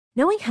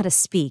Knowing how to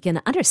speak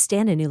and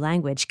understand a new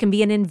language can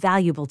be an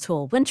invaluable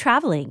tool when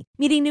traveling,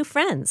 meeting new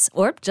friends,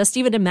 or just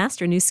even to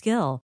master a new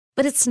skill.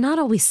 But it's not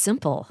always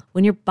simple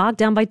when you're bogged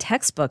down by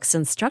textbooks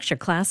and structured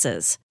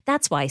classes.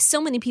 That's why so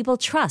many people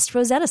trust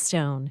Rosetta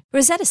Stone.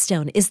 Rosetta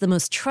Stone is the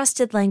most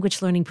trusted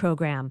language learning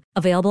program,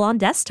 available on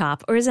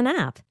desktop or as an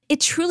app. It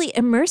truly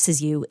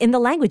immerses you in the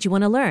language you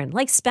want to learn,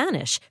 like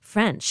Spanish,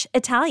 French,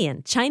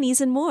 Italian,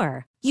 Chinese, and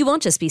more. You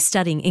won't just be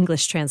studying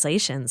English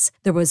translations.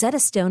 The Rosetta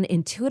Stone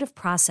intuitive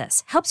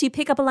process helps you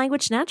pick up a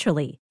language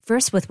naturally,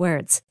 first with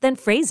words, then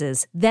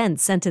phrases, then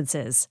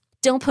sentences.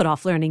 Don't put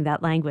off learning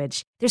that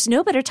language. There's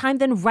no better time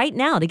than right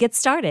now to get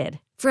started.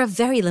 For a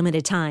very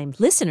limited time,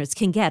 listeners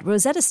can get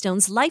Rosetta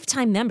Stone's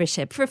lifetime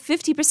membership for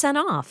 50%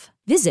 off.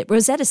 Visit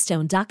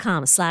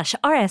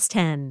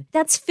rosettastone.com/rs10.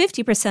 That's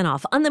 50%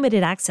 off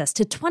unlimited access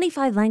to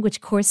 25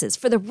 language courses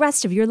for the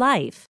rest of your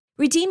life.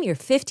 Redeem your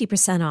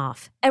 50%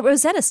 off at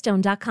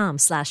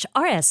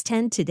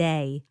rosettastone.com/rs10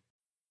 today.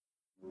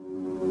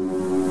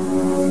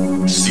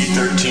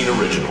 C13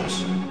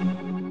 Originals.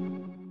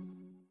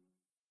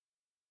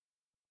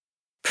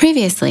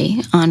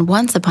 Previously on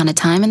Once Upon a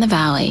Time in the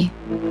Valley.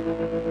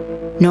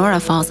 Nora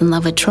falls in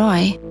love with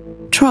Troy.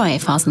 Troy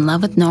falls in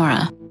love with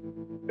Nora.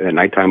 At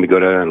nighttime, we go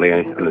to lay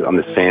on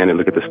the sand and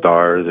look at the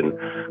stars and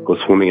go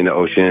swimming in the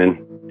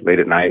ocean late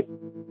at night.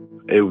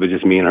 It was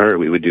just me and her.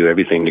 We would do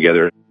everything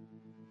together,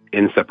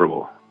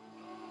 inseparable.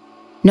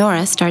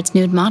 Nora starts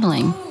nude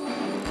modeling.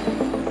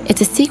 It's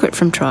a secret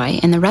from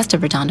Troy and the rest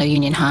of Redondo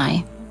Union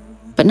High,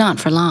 but not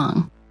for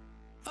long.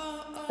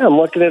 I'm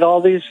looking at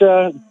all these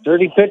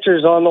dirty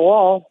pictures on the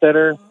wall that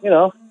are,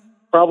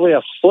 probably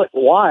a foot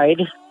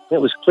wide. It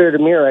was clear to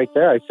me right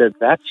there. I said,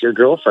 that's your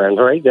girlfriend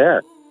right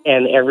there.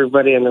 And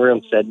everybody in the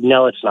room said,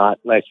 no, it's not.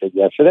 And I said,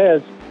 yes, it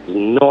is.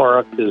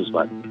 Nora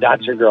Kuzma.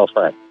 That's your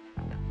girlfriend.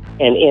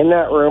 And in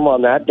that room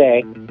on that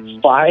day,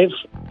 5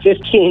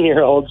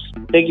 15-year-olds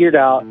figured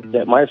out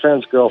that my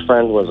friend's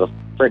girlfriend was a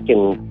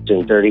frickin'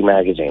 in dirty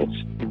magazines.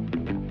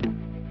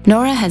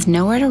 Nora has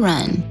nowhere to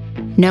run,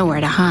 nowhere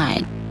to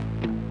hide.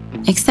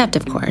 Except,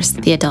 of course,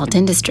 the adult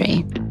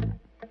industry.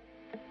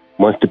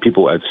 Once the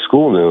people at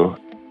school knew,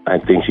 I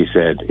think she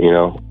said,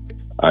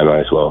 I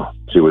might as well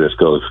see where this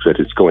goes, because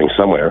it's going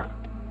somewhere.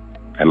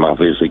 I'm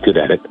obviously good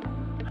at it,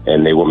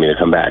 and they want me to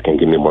come back and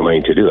give me more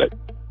money to do it.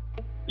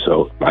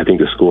 So I think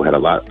the school had a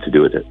lot to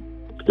do with it,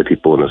 the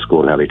people in the school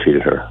and how they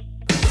treated her.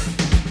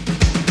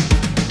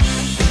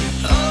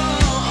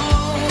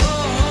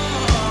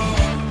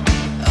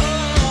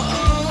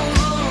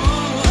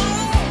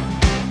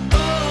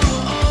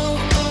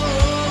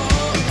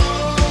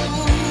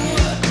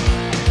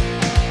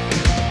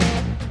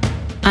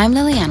 I'm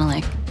Lily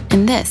Analik,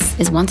 and this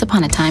is Once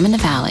Upon a Time in the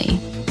Valley,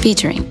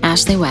 featuring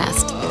Ashley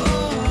West.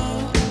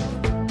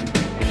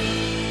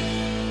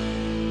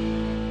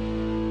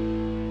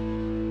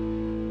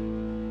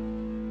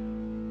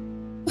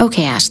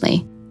 Okay,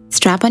 Ashley,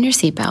 strap on your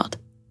seatbelt.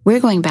 We're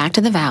going back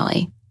to the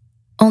valley,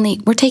 only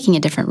we're taking a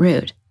different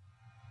route.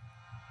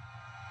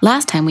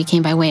 Last time we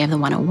came by way of the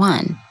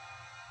 101.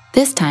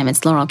 This time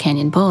it's Laurel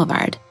Canyon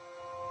Boulevard.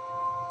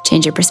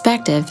 Change your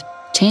perspective,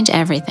 change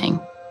everything.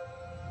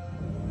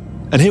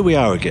 And here we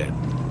are again,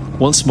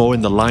 once more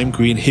in the lime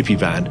green hippie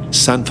van,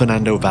 San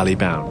Fernando Valley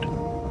bound.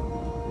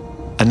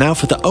 And now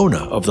for the owner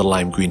of the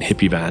lime green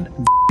hippie van,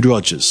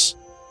 Rogers,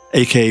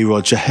 aka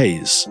Roger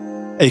Hayes,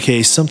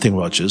 aka Something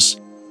Rogers,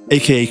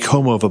 aka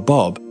Comb Over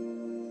Bob,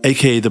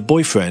 aka the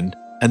boyfriend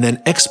and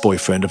then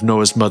ex-boyfriend of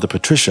Nora's mother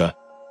Patricia,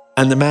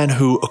 and the man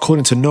who,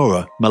 according to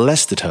Nora,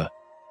 molested her,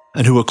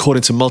 and who,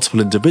 according to multiple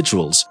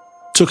individuals,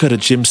 took her to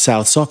Jim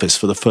South's office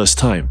for the first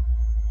time.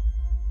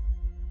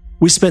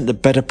 We spent the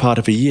better part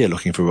of a year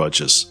looking for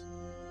Rogers.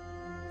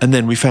 And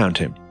then we found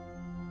him.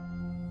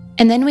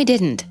 And then we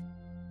didn't.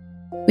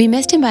 We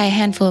missed him by a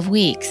handful of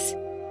weeks.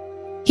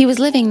 He was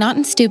living not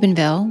in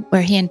Steubenville,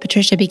 where he and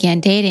Patricia began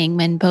dating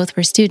when both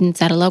were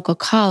students at a local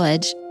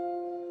college,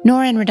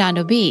 nor in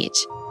Redondo Beach,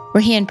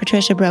 where he and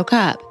Patricia broke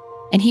up,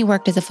 and he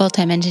worked as a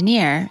full-time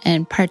engineer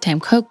and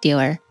part-time coke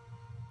dealer,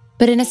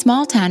 but in a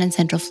small town in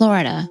Central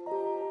Florida.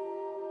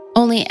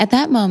 Only at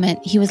that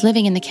moment, he was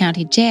living in the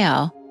county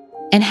jail,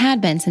 and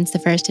had been since the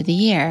first of the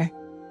year.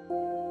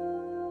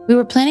 We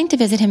were planning to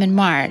visit him in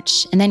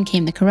March, and then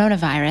came the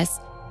coronavirus,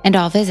 and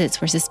all visits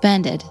were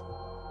suspended.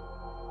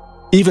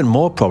 Even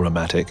more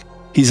problematic,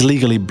 he's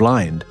legally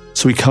blind,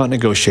 so he can't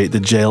negotiate the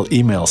jail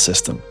email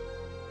system.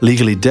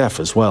 Legally deaf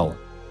as well,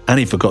 and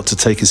he forgot to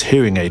take his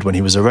hearing aid when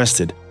he was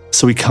arrested,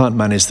 so he can't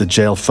manage the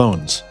jail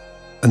phones.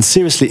 And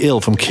seriously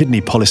ill from kidney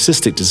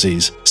polycystic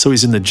disease, so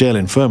he's in the jail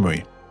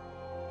infirmary.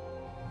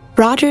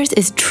 Rogers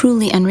is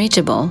truly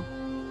unreachable.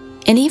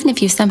 And even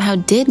if you somehow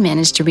did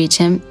manage to reach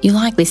him, you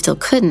likely still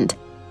couldn't,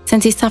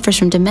 since he suffers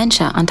from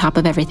dementia on top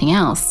of everything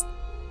else.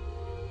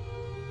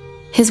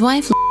 His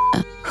wife,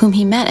 whom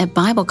he met at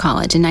Bible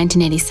College in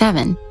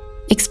 1987,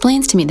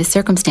 explains to me the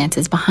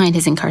circumstances behind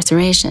his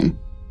incarceration.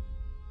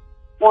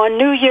 On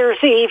New Year's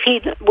Eve,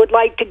 he would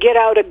like to get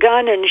out a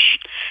gun and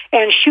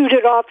shoot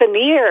it off in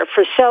the air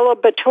for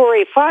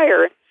celebratory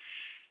fire.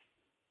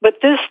 But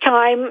this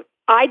time,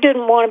 I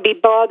didn't want to be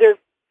bothered.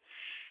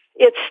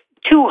 It's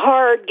too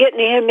hard getting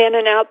him in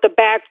and out the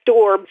back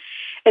door.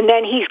 And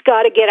then he's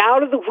got to get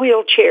out of the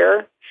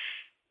wheelchair,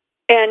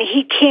 and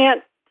he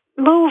can't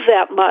move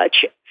that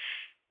much.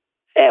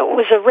 It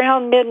was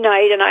around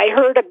midnight, and I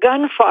heard a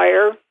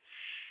gunfire,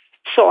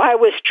 so I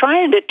was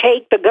trying to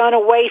take the gun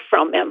away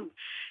from him,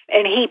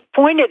 and he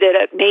pointed it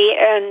at me,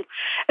 and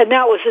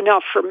that was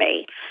enough for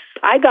me.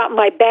 I got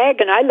my bag,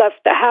 and I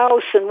left the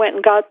house and went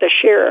and got the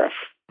sheriff.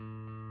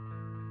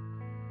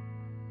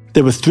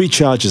 There were 3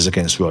 charges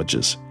against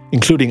Rogers,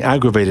 including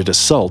aggravated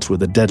assault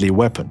with a deadly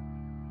weapon.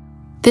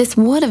 This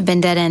would have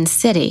been Dead End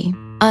City,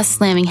 us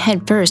slamming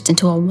headfirst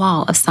into a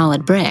wall of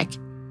solid brick.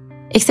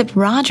 Except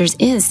Rogers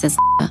is, says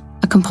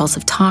a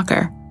compulsive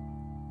talker.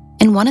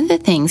 And one of the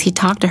things he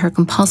talked to her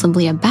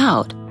compulsively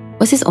about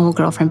was his old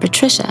girlfriend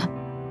Patricia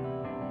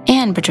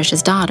and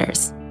Patricia's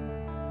daughters.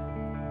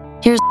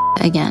 Here's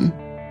again.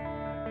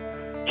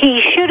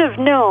 He should have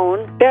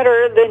known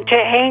better than to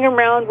hang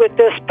around with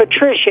this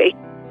Patricia.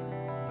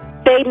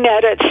 They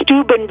met at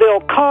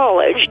Steubenville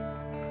College.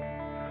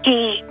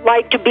 He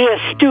liked to be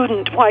a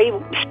student. Why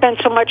he spent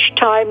so much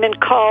time in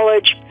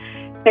college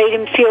made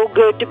him feel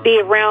good to be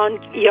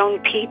around young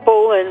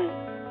people, and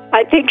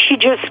I think she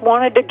just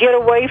wanted to get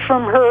away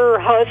from her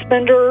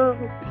husband or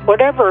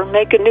whatever,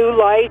 make a new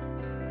life.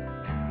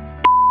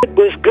 It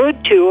was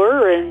good to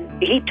her,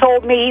 and he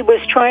told me he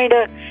was trying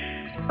to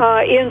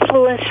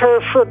influence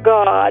her for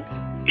God,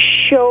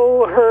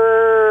 show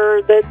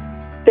her that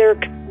there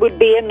would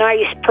be a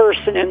nice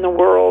person in the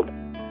world.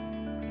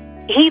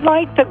 He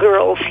liked the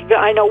girls.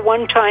 I know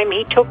one time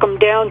he took them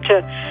down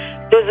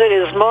to visit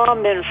his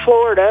mom in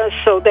Florida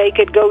so they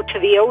could go to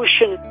the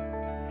ocean.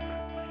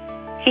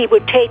 He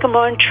would take them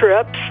on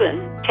trips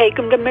and take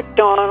them to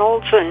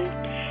McDonald's,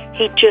 and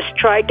he just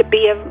tried to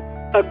be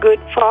a good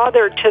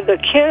father to the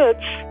kids.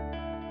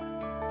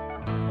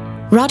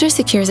 Rogers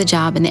secures a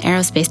job in the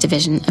aerospace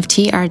division of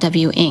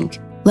TRW Inc.,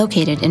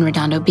 located in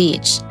Redondo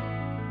Beach.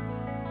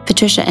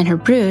 Patricia and her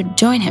brood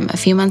join him a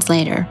few months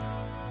later.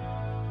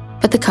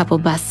 But the couple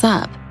busts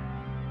up.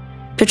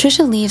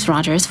 Patricia leaves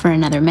Rogers for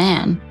another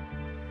man.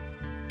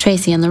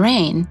 Tracy and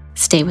Lorraine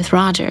stay with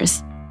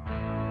Rogers.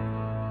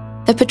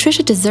 That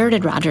Patricia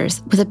deserted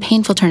Rogers was a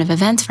painful turn of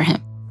events for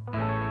him,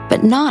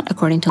 but not,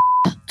 according to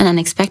an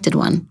unexpected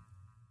one.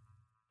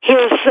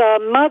 His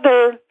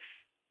mother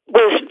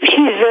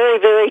she's very,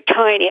 very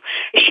tiny.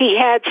 She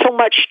had so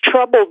much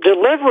trouble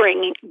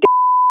delivering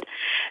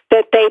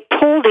that they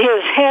pulled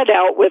his head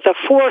out with a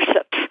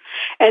forceps,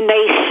 and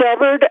they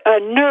severed a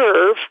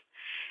nerve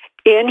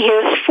in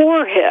his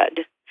forehead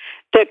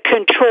that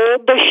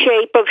controlled the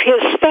shape of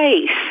his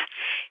face.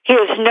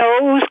 His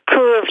nose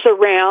curves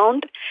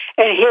around,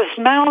 and his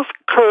mouth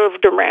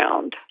curved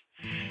around.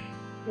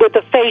 With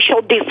a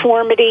facial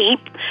deformity, he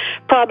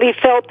probably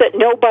felt that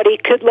nobody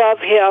could love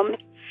him.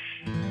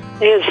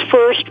 His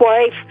first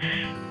wife,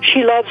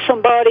 she loved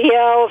somebody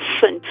else,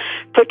 and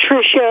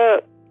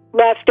Patricia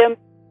left him.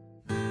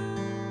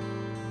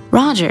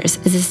 Rogers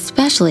is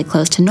especially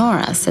close to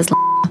Nora, says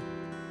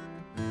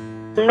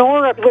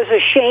Nora was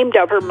ashamed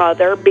of her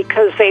mother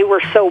because they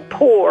were so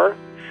poor,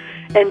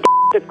 and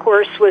of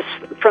course was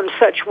from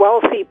such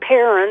wealthy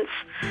parents,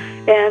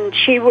 and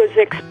she was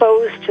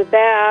exposed to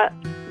that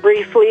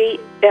briefly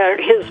at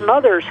his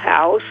mother's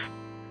house.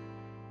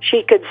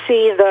 She could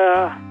see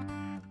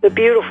the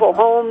beautiful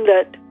home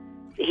that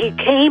he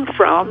came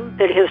from,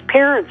 that his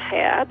parents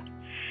had.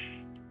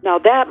 Now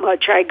that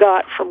much I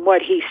got from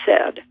what he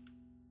said.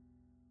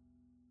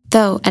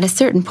 Though at a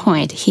certain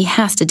point, he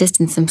has to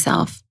distance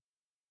himself.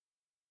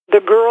 The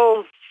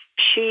girl,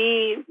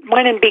 she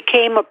went and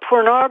became a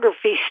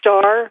pornography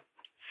star,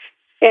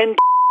 and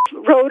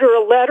wrote her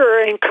a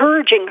letter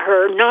encouraging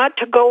her not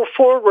to go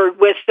forward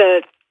with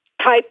the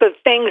type of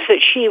things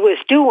that she was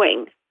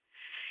doing.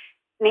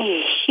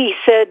 He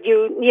said,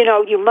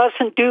 you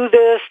mustn't do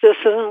this. This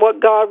isn't what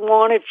God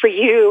wanted for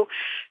you.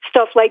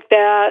 Stuff like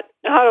that.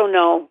 I don't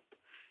know.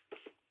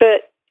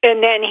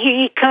 And then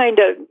he kind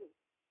of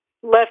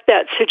left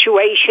that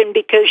situation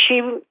because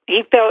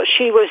he felt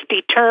she was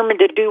determined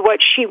to do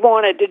what she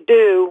wanted to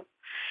do.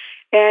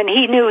 And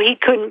he knew he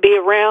couldn't be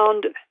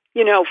around,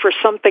 for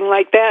something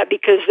like that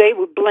because they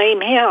would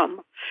blame him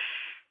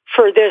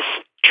for this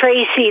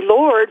Tracy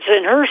Lords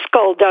and her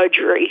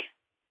skullduggery.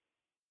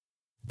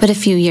 But a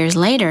few years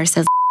later,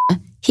 says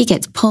he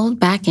gets pulled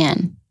back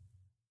in.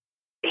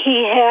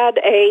 He had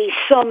a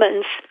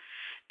summons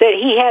that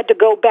he had to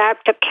go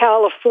back to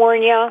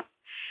California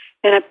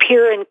and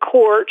appear in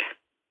court,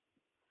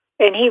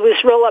 and he was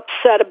real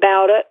upset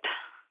about it.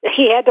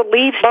 He had to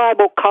leave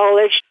Bible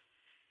college,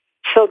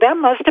 so that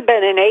must have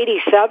been in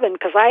 87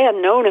 because I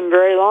hadn't known him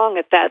very long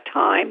at that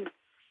time.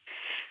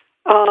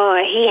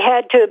 He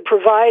had to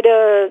provide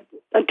a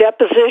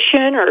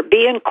deposition or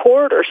be in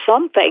court or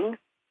something.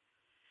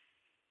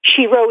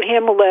 She wrote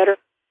him a letter.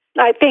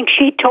 I think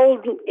she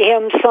told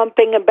him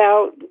something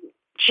about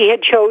she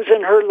had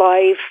chosen her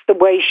life the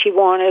way she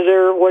wanted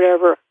or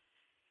whatever.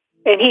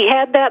 And he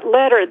had that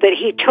letter that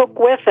he took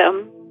with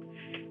him.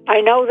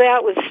 I know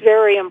that was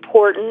very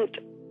important.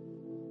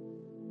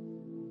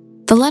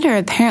 The letter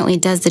apparently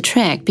does the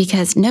trick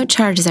because no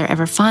charges are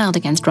ever filed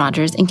against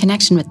Rogers in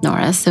connection with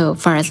Nora, so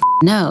far as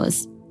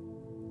knows.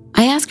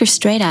 I ask her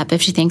straight up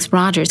if she thinks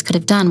Rogers could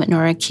have done what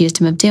Nora accused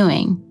him of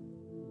doing.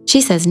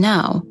 She says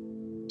no.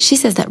 She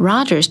says that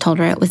Rogers told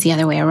her it was the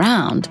other way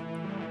around.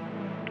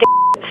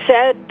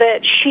 Said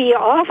that she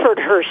offered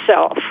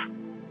herself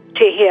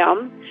to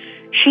him.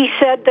 She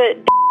said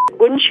that,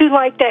 wouldn't you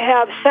like to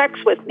have sex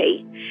with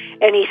me?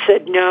 And he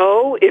said,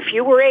 no, if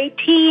you were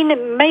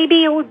 18,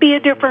 maybe it would be a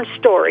different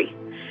story.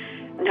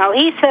 Now,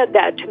 he said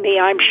that to me,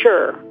 I'm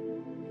sure.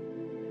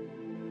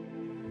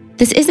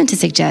 This isn't to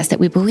suggest that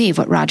we believe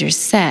what Rogers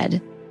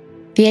said.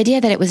 The idea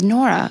that it was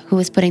Nora who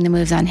was putting the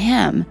moves on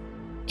him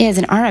is,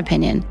 in our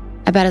opinion,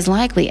 about as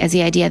likely as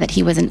the idea that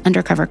he was an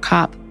undercover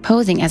cop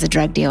posing as a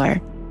drug dealer,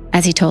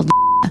 as he told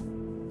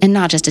and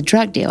not just a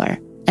drug dealer,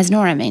 as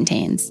Nora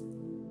maintains.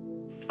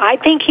 I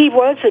think he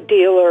was a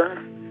dealer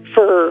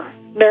for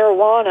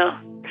marijuana.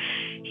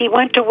 He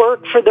went to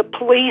work for the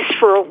police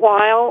for a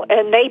while,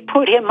 and they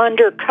put him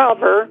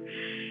undercover,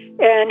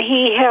 and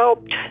he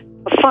helped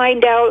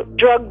find out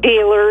drug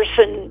dealers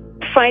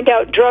and find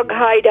out drug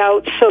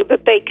hideouts so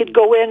that they could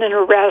go in and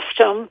arrest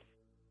him.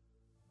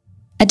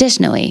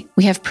 Additionally,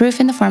 we have proof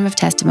in the form of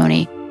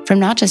testimony from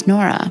not just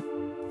Nora,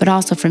 but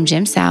also from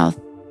Jim South,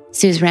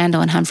 Suze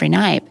Randall and Humphrey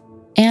Knipe,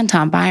 and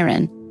Tom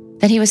Byron,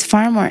 that he was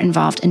far more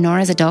involved in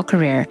Nora's adult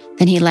career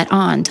than he let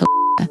on to.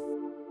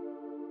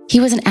 He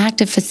was an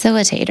active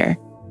facilitator.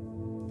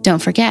 Don't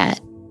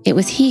forget, it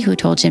was he who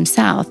told Jim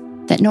South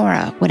that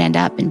Nora would end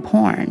up in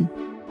porn.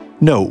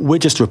 No, we're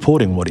just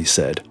reporting what he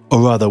said, or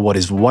rather what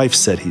his wife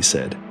said he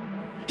said.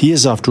 He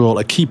is, after all,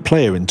 a key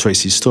player in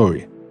Tracy's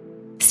story.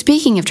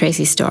 Speaking of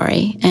Tracy's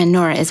story, and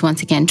Nora is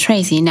once again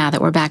Tracy now that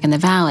we're back in the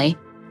Valley,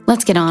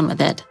 let's get on with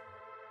it.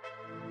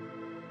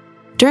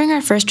 During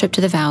our first trip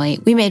to the Valley,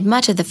 we made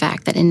much of the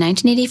fact that in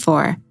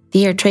 1984, the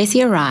year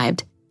Tracy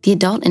arrived, the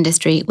adult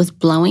industry was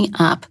blowing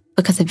up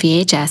because of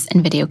VHS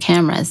and video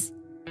cameras.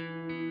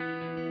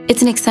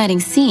 It's an exciting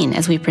scene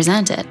as we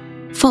present it,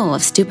 full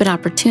of stupid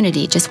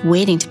opportunity just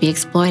waiting to be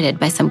exploited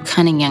by some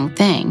cunning young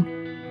thing.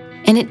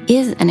 And it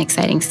is an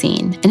exciting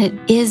scene, and it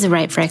is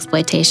ripe for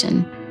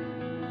exploitation.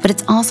 But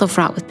it's also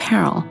fraught with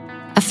peril,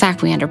 a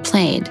fact we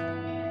underplayed.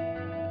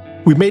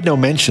 We made no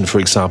mention, for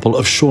example,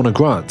 of Shauna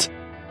Grant,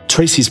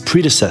 Tracy's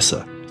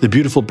predecessor, the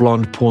beautiful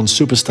blonde porn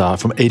superstar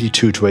from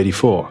 82 to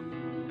 84.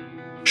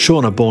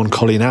 Shauna, born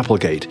Colleen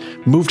Applegate,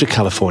 moved to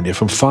California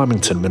from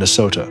Farmington,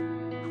 Minnesota,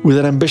 with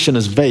an ambition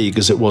as vague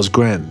as it was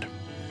grand,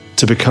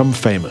 to become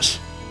famous.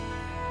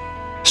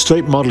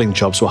 Straight modeling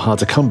jobs were hard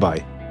to come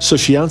by, so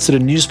she answered a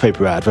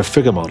newspaper ad for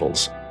figure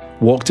models,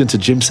 walked into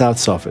Jim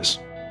South's office.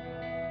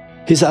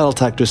 Here's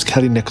adult actress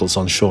Kelly Nichols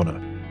on Shauna.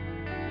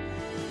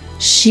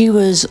 She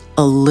was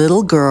a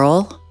little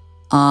girl,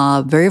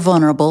 very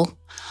vulnerable,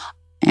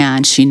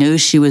 and she knew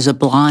she was a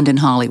blonde in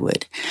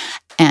Hollywood.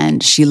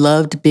 And she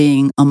loved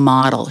being a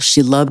model.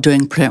 She loved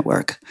doing print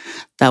work.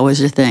 That was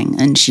her thing.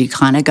 And she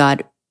kind of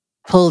got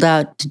pulled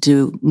out to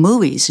do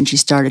movies, and she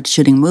started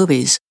shooting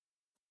movies.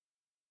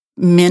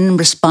 Men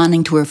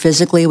responding to her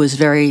physically was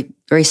very,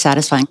 very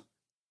satisfying.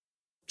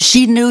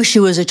 She knew she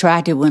was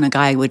attractive when a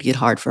guy would get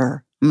hard for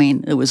her. I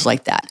mean, it was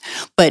like that.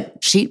 But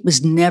she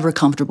was never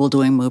comfortable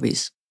doing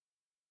movies.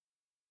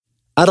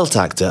 Adult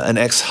actor and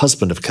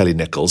ex-husband of Kelly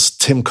Nichols,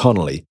 Tim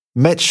Connolly,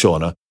 met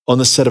Shauna on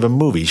the set of a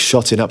movie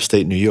shot in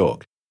upstate New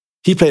York.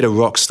 He played a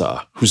rock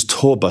star whose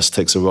tour bus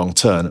takes a wrong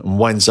turn and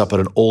winds up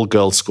at an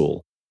all-girls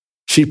school.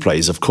 She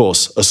plays, of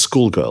course, a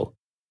schoolgirl.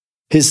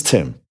 Here's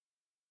Tim.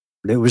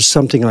 It was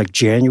something like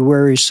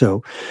January,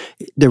 so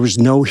there was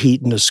no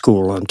heat in the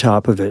school on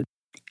top of it.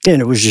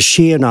 And it was just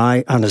she and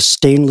I on a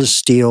stainless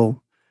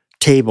steel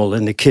table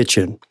in the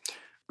kitchen.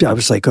 I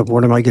was like,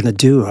 what am I going to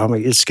do? I'm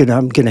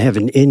going to have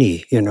an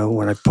innie,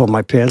 when I pull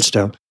my pants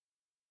down.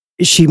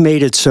 She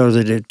made it so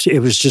that it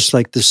was just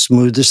like the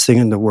smoothest thing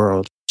in the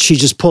world. She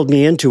just pulled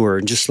me into her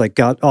and just like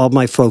got all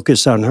my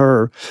focus on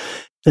her.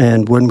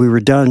 And when we were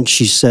done,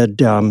 she said,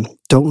 don't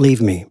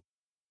leave me.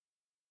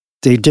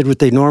 They did what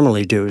they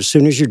normally do. As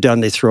soon as you're done,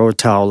 they throw a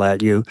towel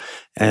at you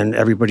and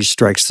everybody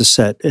strikes the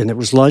set. And it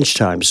was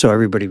lunchtime, so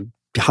everybody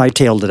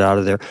hightailed it out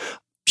of there.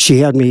 She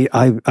had me,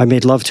 I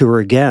made love to her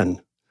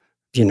again.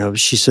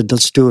 She said,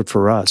 let's do it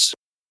for us.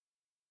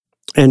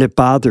 And it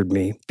bothered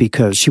me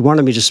because she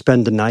wanted me to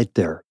spend the night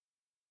there.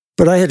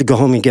 But I had to go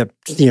home and get,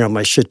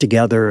 my shit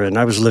together. And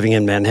I was living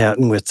in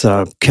Manhattan with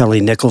Kelly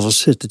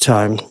Nichols at the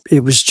time. It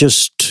was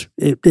just,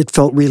 it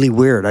felt really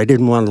weird. I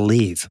didn't want to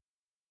leave.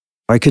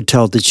 I could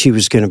tell that she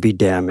was going to be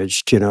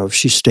damaged, if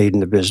she stayed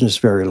in the business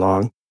very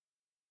long.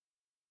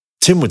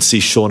 Tim would see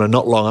Shauna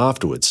not long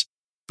afterwards,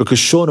 because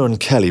Shauna and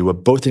Kelly were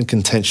both in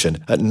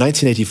contention at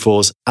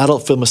 1984's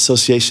Adult Film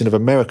Association of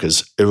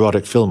America's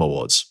Erotic Film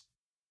Awards.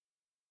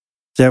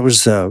 That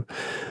was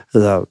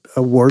the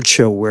award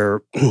show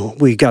where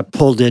we got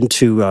pulled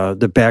into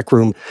the back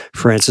room.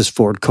 Francis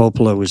Ford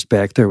Coppola was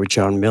back there with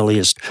John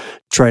Milius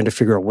trying to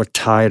figure out what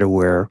tie to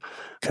wear.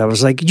 I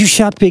was like, you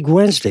shot Big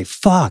Wednesday.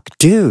 Fuck,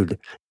 dude.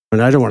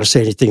 And I don't want to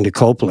say anything to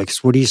Coppola,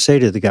 because what do you say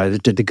to the guy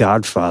that did The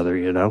Godfather,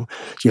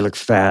 You look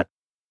fat.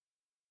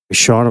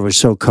 Shauna was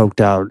so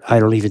coked out, I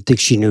don't even think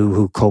she knew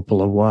who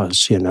Coppola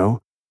was, you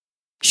know?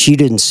 She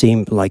didn't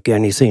seem like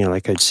anything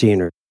like I'd seen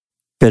her.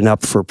 Been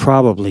up for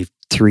probably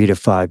 3 to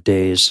 5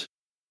 days.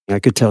 I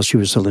could tell she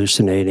was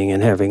hallucinating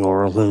and having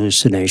oral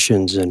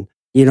hallucinations. And,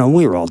 we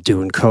were all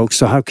doing coke.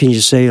 So how can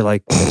you say,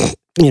 like,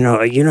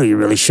 you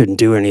really shouldn't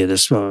do any of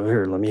this? Well,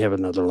 here, let me have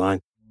another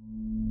line.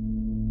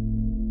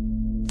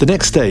 The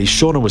next day,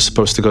 Shauna was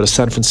supposed to go to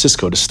San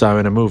Francisco to star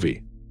in a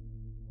movie.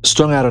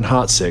 Strung out and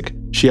heartsick,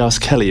 she asked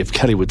Kelly if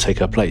Kelly would take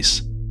her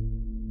place.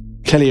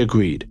 Kelly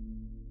agreed.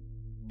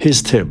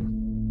 Here's Tim.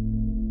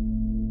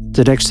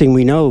 The next thing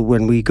we know,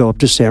 when we go up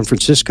to San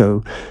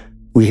Francisco,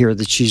 we hear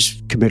that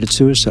she's committed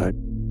suicide.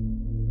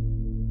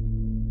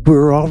 We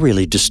were all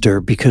really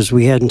disturbed because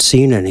we hadn't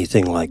seen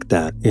anything like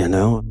that,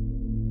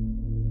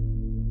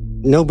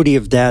 Nobody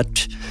of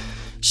that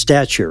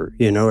stature,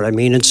 you know what I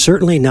mean? And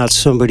certainly not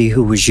somebody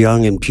who was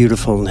young and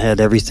beautiful and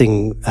had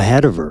everything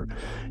ahead of her.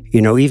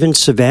 Even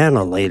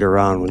Savannah later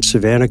on, when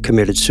Savannah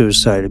committed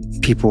suicide,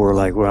 people were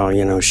like,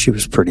 well, she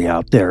was pretty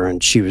out there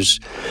and she was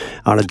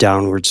on a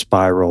downward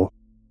spiral.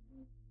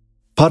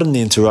 Pardon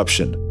the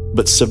interruption,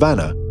 but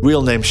Savannah,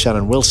 real name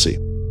Shannon Wilsey,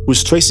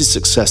 was Tracy's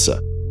successor,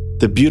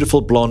 the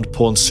beautiful blonde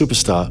porn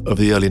superstar of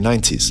the early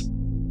 90s.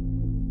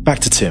 Back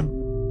to Tim.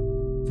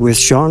 With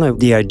Shauna,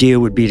 the idea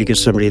would be to get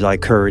somebody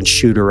like her and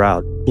shoot her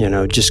out,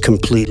 just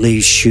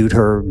completely shoot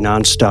her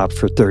nonstop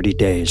for 30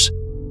 days.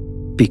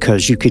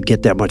 Because you could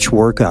get that much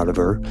work out of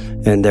her,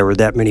 and there were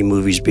that many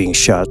movies being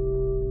shot.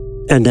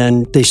 And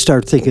then they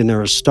start thinking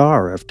they're a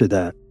star after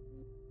that.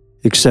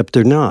 Except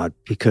they're not,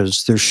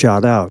 because they're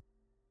shot out.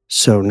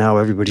 So now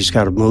everybody's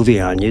got a movie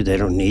on you. They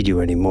don't need you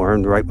anymore.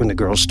 And right when the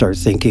girls start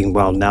thinking,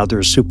 well, now they're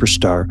a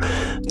superstar,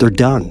 they're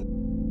done,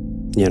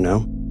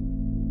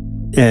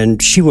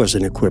 And she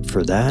wasn't equipped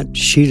for that.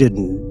 She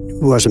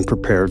wasn't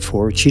prepared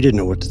for it. She didn't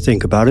know what to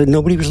think about it.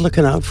 Nobody was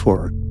looking out for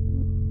her.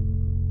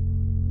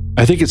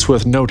 I think it's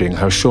worth noting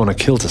how Shauna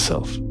killed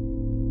herself.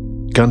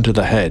 Gun to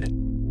the head.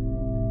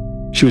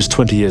 She was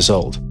 20 years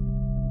old.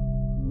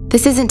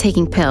 This isn't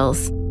taking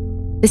pills.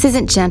 This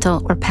isn't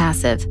gentle or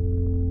passive.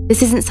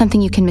 This isn't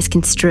something you can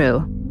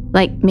misconstrue.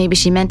 Like maybe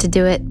she meant to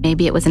do it,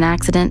 maybe it was an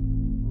accident.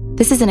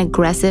 This is an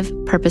aggressive,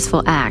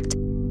 purposeful act.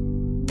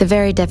 The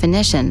very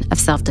definition of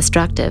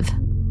self-destructive.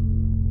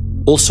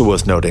 Also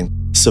worth noting,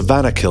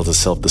 Savannah killed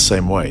herself the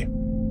same way.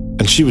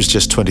 And she was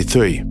just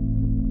 23.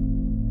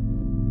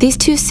 These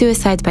two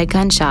suicides by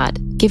gunshot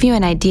give you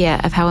an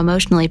idea of how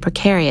emotionally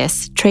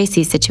precarious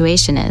Tracy's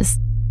situation is.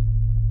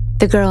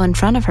 The girl in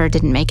front of her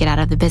didn't make it out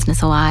of the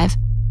business alive,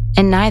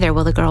 and neither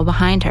will the girl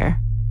behind her.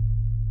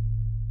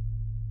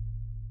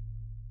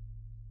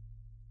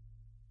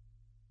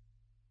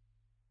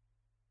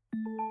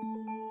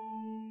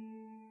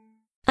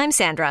 I'm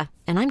Sandra,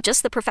 and I'm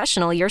just the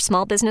professional your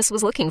small business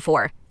was looking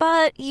for.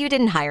 But you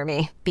didn't hire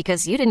me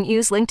because you didn't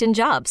use LinkedIn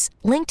Jobs.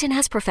 LinkedIn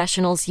has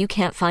professionals you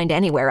can't find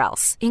anywhere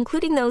else,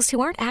 including those who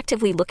aren't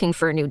actively looking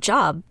for a new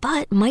job,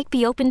 but might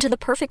be open to the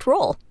perfect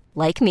role,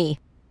 like me.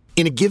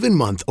 In a given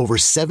month, over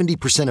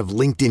 70% of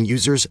LinkedIn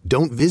users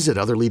don't visit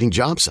other leading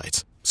job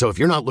sites. So if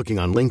you're not looking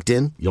on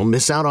LinkedIn, you'll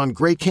miss out on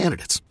great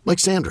candidates, like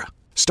Sandra.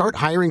 Start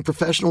hiring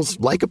professionals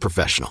like a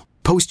professional.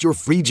 Post your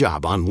free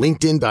job on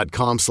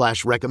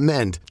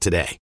linkedin.com/recommend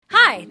today.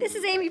 Hi, this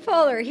is Amy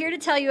Poehler, here to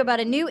tell you about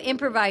a new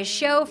improvised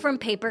show from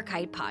Paper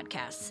Kite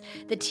Podcasts,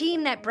 the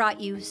team that brought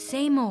you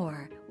Say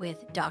More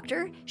with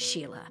Dr.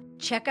 Sheila.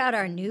 Check out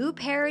our new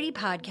parody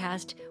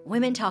podcast,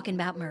 Women Talking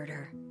About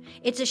Murder.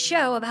 It's a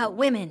show about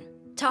women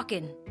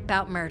talking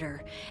about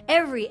murder.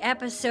 Every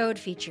episode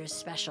features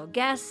special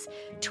guests,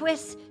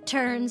 twists,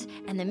 turns,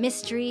 and the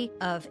mystery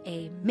of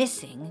a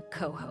missing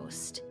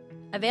co-host.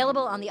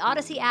 Available on the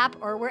Odyssey app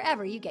or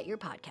wherever you get your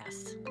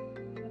podcasts.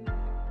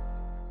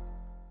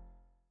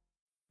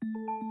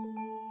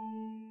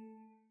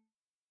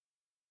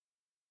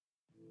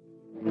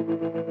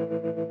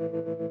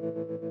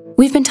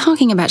 We've been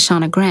talking about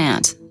Shauna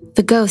Grant,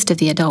 the ghost of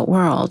the adult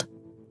world.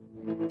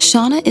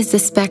 Shauna is the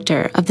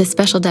specter of the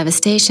special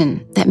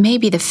devastation that may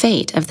be the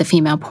fate of the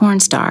female porn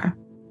star.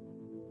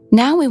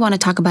 Now we want to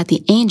talk about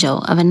the angel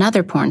of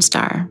another porn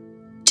star,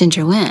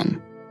 Ginger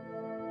Lynn.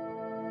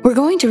 We're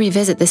going to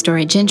revisit the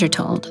story Ginger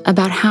told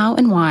about how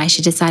and why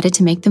she decided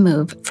to make the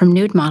move from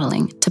nude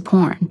modeling to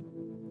porn.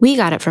 We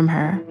got it from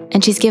her,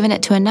 and she's given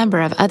it to a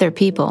number of other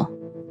people.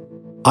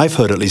 I've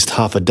heard at least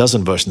half a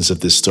dozen versions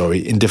of this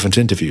story in different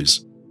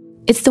interviews.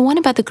 It's the one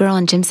about the girl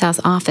in Jim South's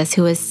office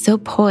who is so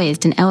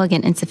poised and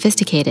elegant and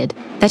sophisticated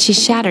that she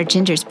shattered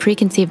Ginger's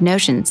preconceived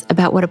notions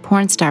about what a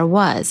porn star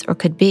was or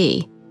could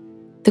be.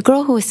 The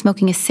girl who was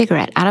smoking a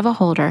cigarette out of a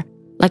holder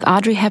like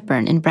Audrey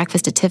Hepburn in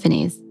Breakfast at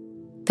Tiffany's.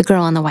 The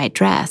girl in the white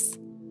dress.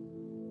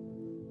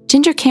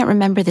 Ginger can't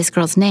remember this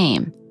girl's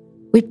name.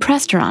 We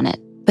pressed her on it,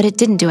 but it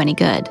didn't do any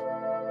good.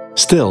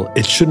 Still,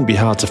 it shouldn't be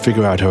hard to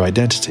figure out her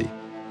identity.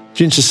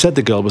 Ginger said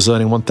the girl was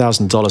earning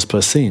 $1,000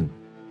 per scene.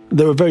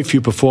 There were very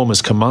few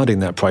performers commanding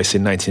that price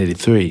in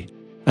 1983.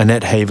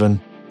 Annette Haven,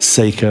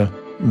 Seika,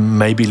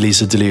 maybe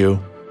Lisa DeLeo.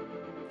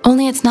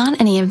 Only it's not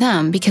any of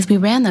them because we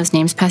ran those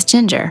names past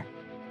Ginger.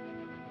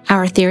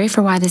 Our theory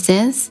for why this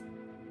is,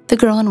 the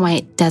girl in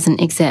white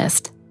doesn't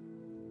exist.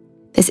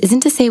 This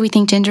isn't to say we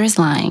think Ginger is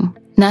lying.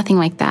 Nothing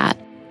like that.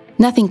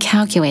 Nothing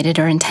calculated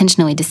or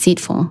intentionally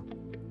deceitful.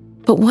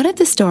 But what if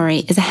the story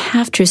is a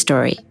half-true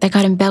story that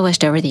got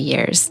embellished over the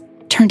years,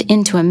 turned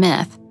into a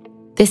myth?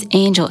 This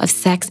angel of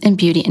sex and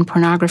beauty and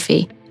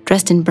pornography,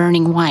 dressed in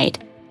burning white,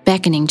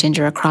 beckoning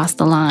Ginger across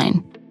the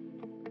line.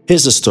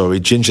 Here's a story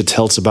Ginger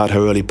tells about her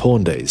early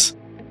porn days.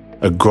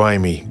 A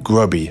grimy,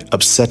 grubby,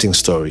 upsetting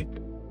story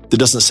that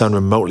doesn't sound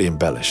remotely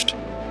embellished.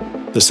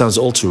 That sounds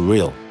all too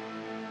real.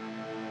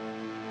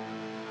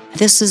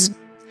 This is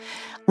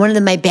one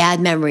of my bad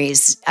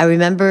memories. I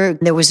remember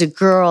there was a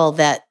girl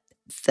that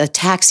the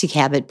taxi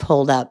cab had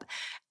pulled up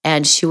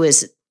and she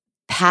was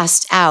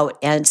passed out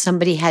and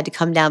somebody had to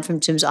come down from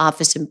Jim's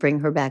office and bring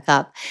her back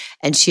up.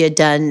 And she had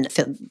done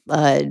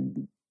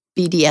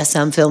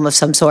BDSM film of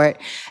some sort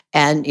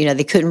and,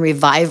 they couldn't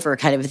revive her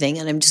kind of a thing.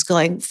 And I'm just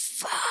going,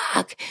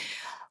 fuck,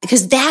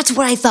 because that's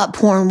what I thought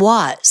porn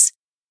was.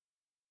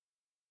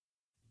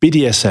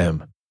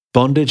 BDSM,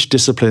 bondage,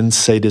 discipline,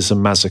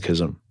 sadism,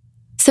 masochism.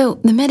 So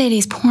the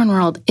mid-'80s porn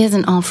world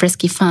isn't all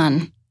frisky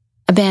fun.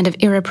 A band of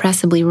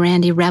irrepressibly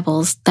randy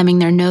rebels thumbing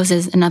their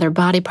noses and other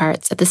body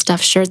parts at the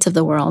stuffed shirts of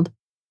the world.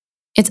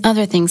 It's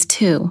other things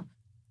too.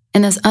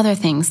 And those other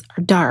things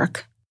are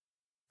dark.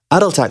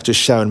 Adult actress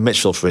Sharon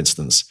Mitchell, for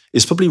instance,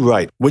 is probably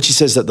right when she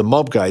says that the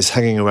mob guys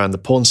hanging around the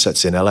porn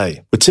sets in LA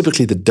were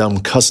typically the dumb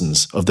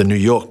cousins of the New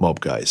York mob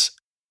guys.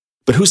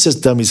 But who says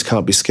dummies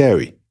can't be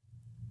scary?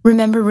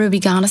 Remember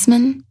Ruby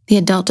Gottesman, the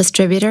adult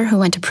distributor who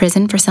went to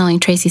prison for selling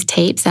Tracy's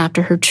tapes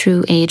after her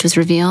true age was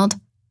revealed?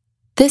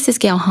 This is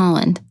Gail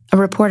Holland, a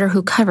reporter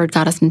who covered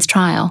Gottesman's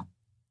trial.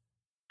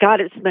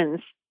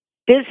 Gottesman's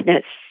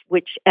business,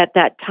 which at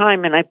that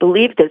time, and I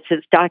believe this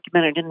is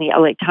documented in the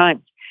LA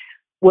Times,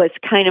 was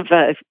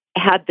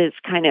had this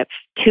kind of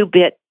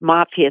two-bit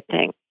mafia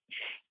thing.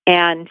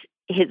 And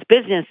his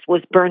business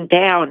was burned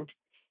down,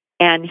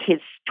 and his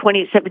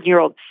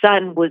 27-year-old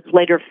son was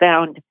later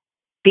found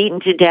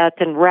beaten to death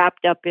and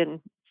wrapped up in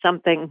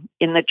something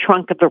in the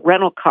trunk of a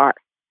rental car.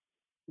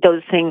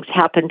 Those things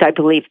happened, I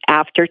believe,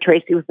 after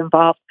Tracy was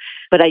involved,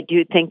 but I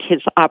do think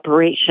his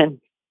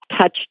operation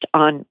touched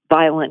on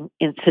violent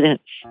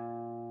incidents.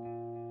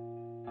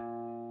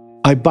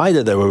 I buy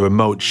that there were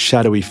remote,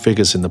 shadowy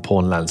figures in the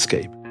porn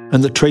landscape,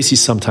 and that Tracy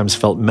sometimes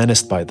felt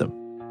menaced by them.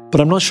 But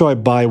I'm not sure I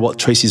buy what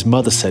Tracy's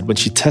mother said when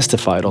she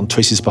testified on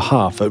Tracy's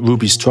behalf at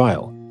Ruby's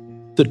trial,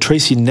 that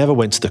Tracy never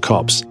went to the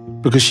cops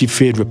because she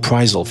feared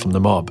reprisal from the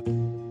mob.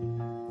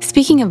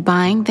 Speaking of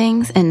buying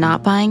things and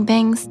not buying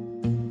things,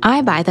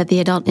 I buy that the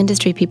adult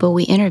industry people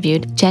we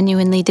interviewed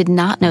genuinely did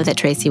not know that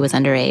Tracy was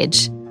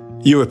underage.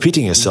 You're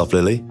repeating yourself,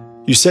 Lily.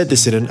 You said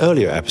this in an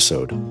earlier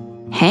episode.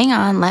 Hang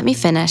on, let me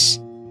finish.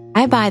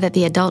 I buy that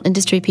the adult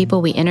industry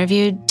people we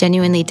interviewed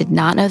genuinely did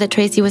not know that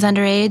Tracy was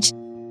underage.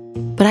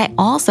 But I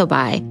also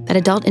buy that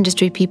adult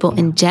industry people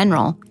in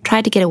general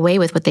tried to get away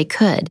with what they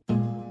could.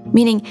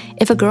 Meaning,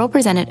 if a girl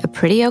presented a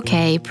pretty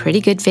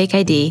good fake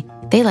ID,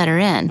 they let her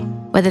in,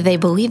 whether they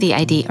believe the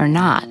ID or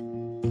not.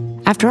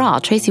 After all,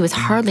 Tracy was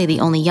hardly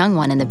the only young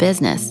one in the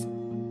business.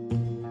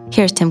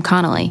 Here's Tim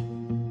Connolly.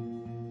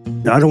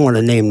 I don't want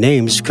to name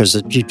names because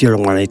you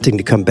don't want anything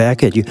to come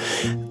back at you.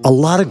 A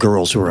lot of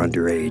girls were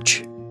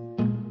underage.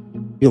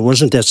 It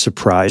wasn't that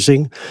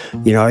surprising.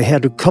 I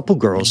had a couple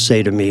girls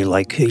say to me, I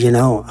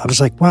was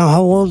like, wow,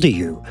 how old are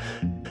you?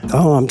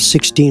 Oh, I'm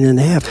 16 and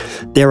a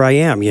half. There I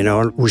am,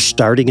 we're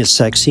starting a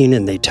sex scene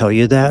and they tell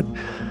you that.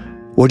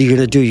 What are you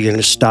going to do? You're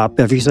going to stop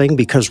everything?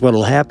 Because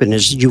what'll happen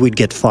is you would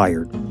get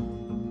fired.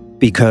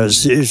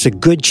 Because there's a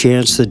good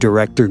chance the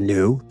director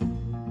knew.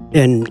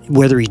 And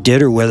whether he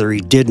did or whether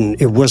he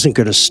didn't, it wasn't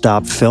going to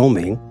stop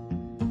filming.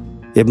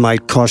 It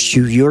might cost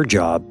you your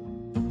job.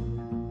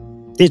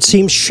 It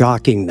seems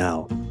shocking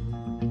now.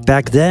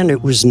 Back then,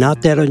 it was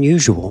not that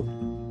unusual.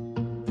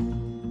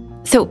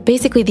 So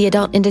basically, the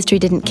adult industry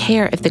didn't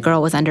care if the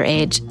girl was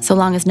underage, so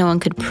long as no one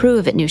could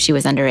prove it knew she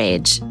was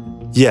underage.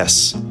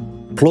 Yes.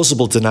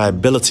 Plausible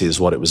deniability is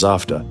what it was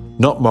after,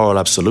 not moral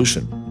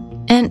absolution.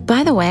 And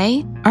by the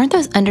way, aren't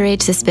those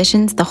underage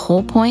suspicions the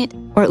whole point,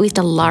 or at least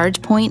a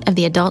large point of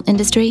the adult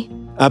industry?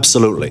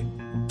 Absolutely.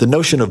 The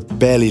notion of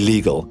barely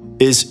legal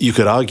is, you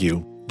could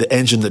argue, the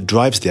engine that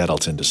drives the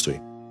adult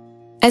industry.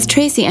 As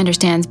Tracy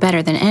understands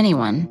better than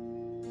anyone.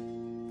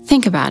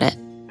 Think about it.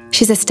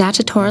 She's a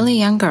statutorily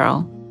young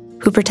girl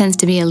who pretends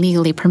to be a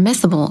legally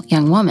permissible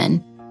young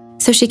woman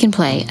so she can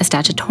play a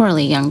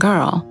statutorily young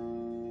girl.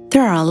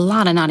 There are a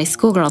lot of naughty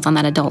schoolgirls on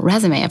that adult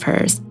resume of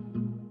hers.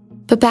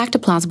 But back to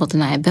plausible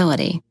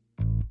deniability.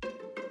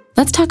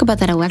 Let's talk about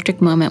that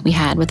electric moment we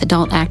had with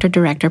adult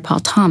actor-director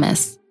Paul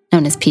Thomas,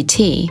 known as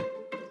PT.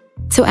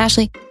 So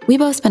Ashley, we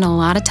both spent a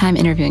lot of time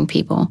interviewing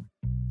people,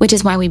 which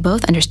is why we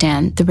both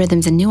understand the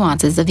rhythms and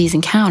nuances of these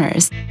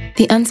encounters,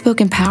 the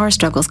unspoken power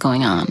struggles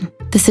going on,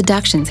 the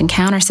seductions and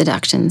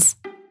counter-seductions.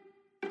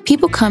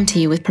 People come to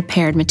you with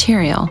prepared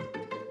material.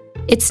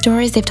 It's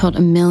stories they've told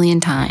a million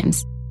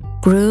times.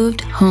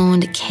 Grooved,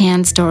 honed,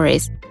 canned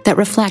stories that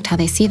reflect how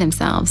they see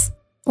themselves,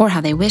 or how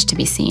they wish to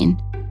be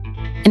seen.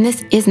 And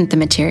this isn't the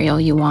material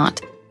you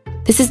want.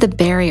 This is the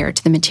barrier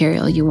to the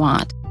material you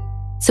want.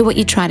 So what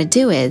you try to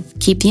do is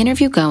keep the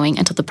interview going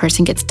until the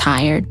person gets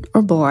tired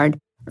or bored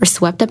or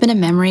swept up in a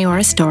memory or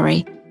a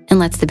story and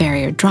lets the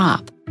barrier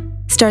drop.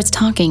 Starts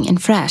talking in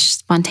fresh,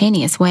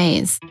 spontaneous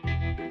ways.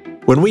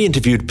 When we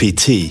interviewed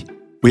PT,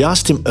 we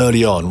asked him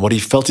early on what he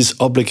felt his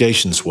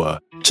obligations were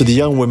to the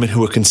young women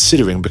who were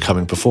considering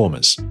becoming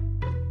performers.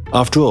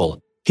 After all,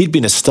 he'd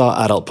been a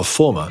star adult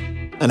performer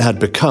and had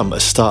become a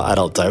star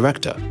adult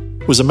director,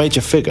 was a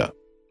major figure.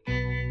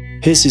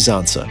 Here's his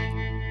answer.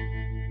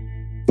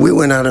 We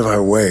went out of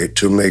our way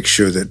to make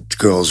sure that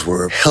girls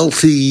were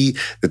healthy,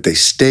 that they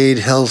stayed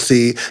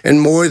healthy,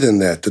 and more than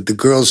that the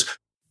girls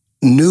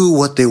knew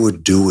what they were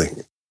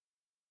doing.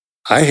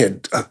 I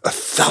had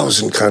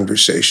 1,000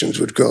 conversations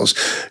with girls.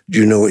 Do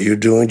you know what you're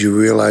doing? Do you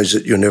realize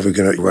that you're never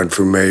going to run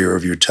for mayor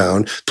of your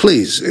town?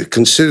 Please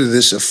consider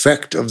this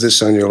effect of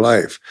this on your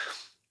life.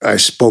 I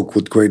spoke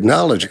with great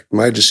knowledge.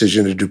 My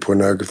decision to do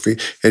pornography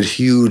had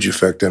huge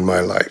effect on my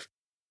life.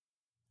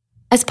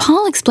 As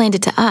Paul explained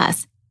it to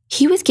us,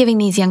 he was giving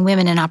these young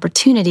women an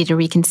opportunity to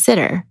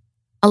reconsider,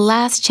 a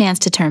last chance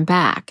to turn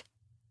back.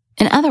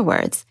 In other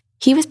words,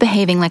 he was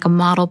behaving like a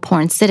model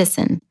porn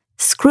citizen,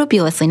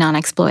 scrupulously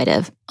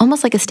non-exploitive,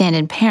 almost like a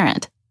stand-in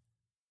parent.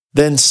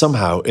 Then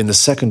somehow, in the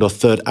second or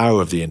third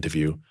hour of the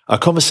interview, our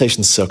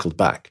conversation circled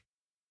back.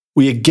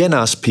 We again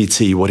asked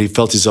PT what he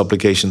felt his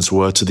obligations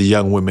were to the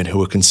young women who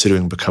were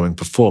considering becoming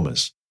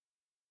performers.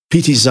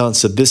 PT's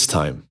answer this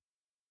time: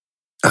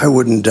 I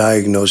wouldn't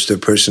diagnose their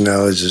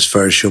personalities as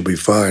far as she'll be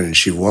fine, and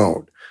she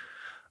won't.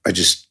 I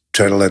just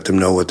try to let them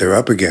know what they're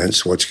up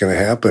against, what's going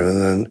to happen,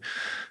 and then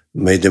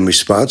made them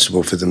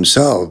responsible for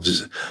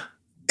themselves.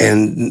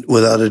 And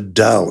without a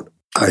doubt,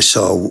 I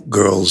saw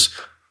girls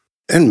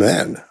and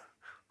men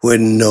who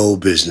had no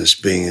business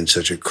being in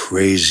such a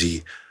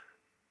crazy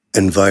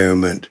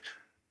environment,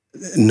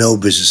 no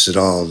business at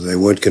all. They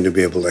weren't going to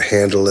be able to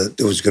handle it.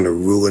 It was going to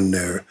ruin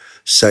their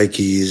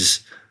psyches.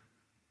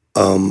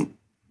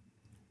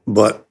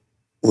 But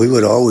we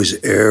would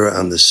always err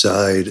on the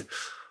side.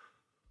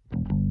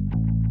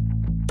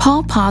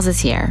 Paul pauses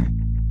here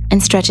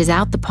and stretches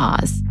out the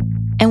pause,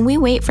 and we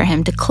wait for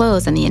him to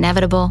close on the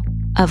inevitable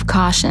of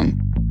caution,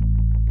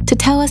 to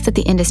tell us that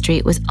the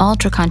industry was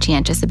ultra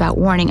conscientious about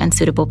warning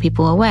unsuitable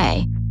people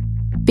away,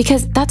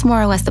 because that's more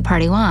or less the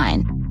party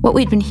line, what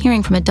we'd been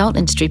hearing from adult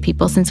industry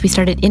people since we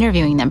started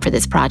interviewing them for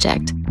this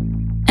project.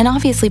 And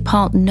obviously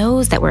Paul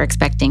knows that we're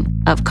expecting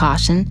of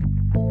caution,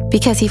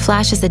 because he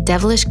flashes a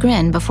devilish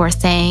grin before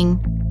saying,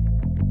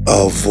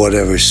 of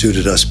whatever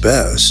suited us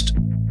best.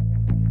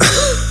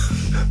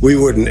 We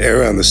wouldn't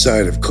err on the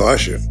side of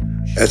caution.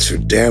 That's for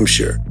damn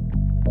sure.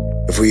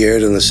 If we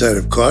erred on the side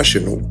of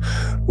caution,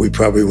 we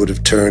probably would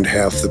have turned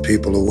half the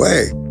people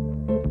away.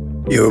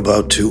 You're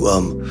about to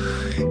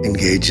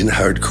engage in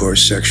hardcore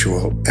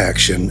sexual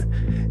action,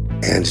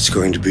 and it's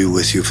going to be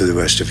with you for the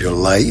rest of your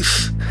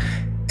life,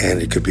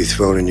 and it could be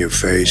thrown in your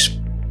face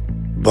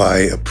by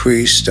a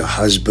priest, a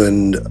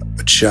husband,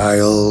 a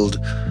child.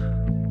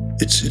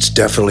 It's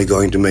definitely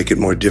going to make it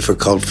more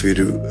difficult for you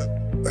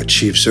to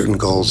achieve certain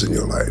goals in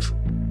your life.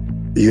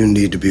 You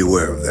need to be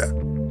aware of that.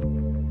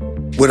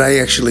 Would I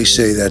actually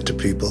say that to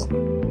people?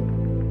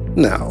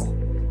 No.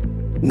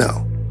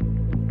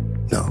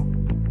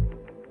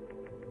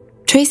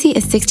 Tracy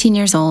is 16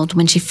 years old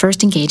when she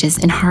first engages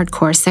in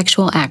hardcore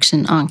sexual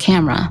action on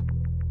camera.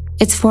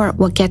 It's for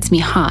What Gets Me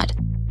Hot,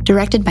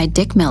 directed by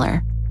Dick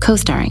Miller,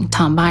 co-starring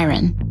Tom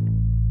Byron.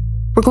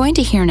 We're going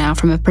to hear now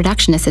from a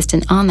production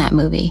assistant on that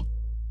movie.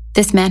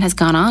 This man has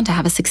gone on to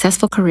have a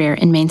successful career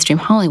in mainstream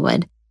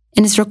Hollywood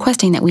and is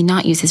requesting that we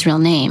not use his real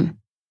name.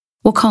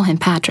 We'll call him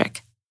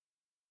Patrick.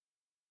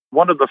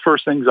 One of the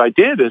first things I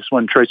did is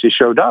when Tracy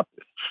showed up,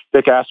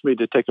 Dick asked me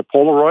to take a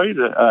Polaroid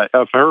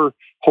of her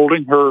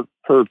holding her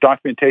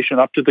documentation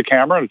up to the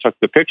camera, and took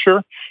the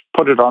picture,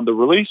 put it on the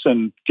release,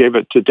 and gave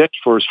it to Dick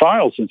for his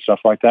files and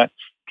stuff like that.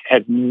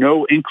 Had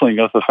no inkling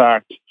of the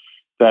fact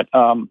that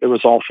it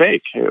was all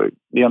fake. It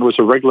was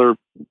a regular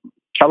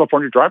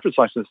California driver's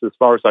license as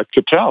far as I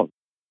could tell.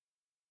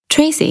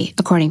 Tracy,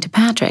 according to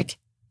Patrick,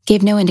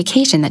 gave no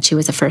indication that she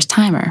was a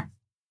first-timer.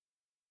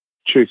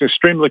 She was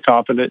extremely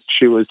confident.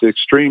 She was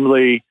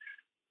extremely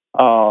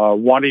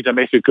wanting to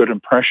make a good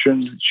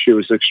impression. She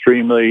was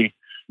extremely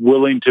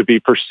willing to be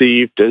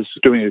perceived as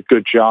doing a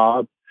good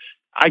job.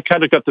 I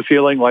kind of got the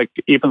feeling like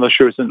even though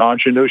she was an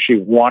ingenue, she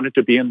wanted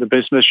to be in the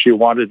business. She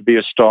wanted to be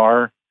a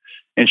star,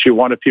 and she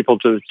wanted people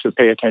to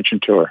pay attention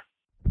to her.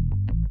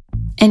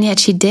 And yet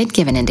she did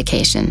give an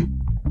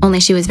indication, only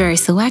she was very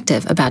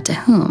selective about to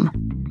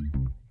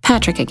whom.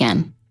 Patrick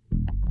again.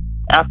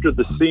 After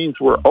the scenes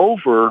were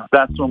over,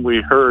 that's when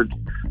we heard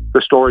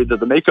the story that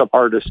the makeup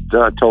artist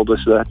told us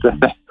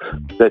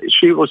that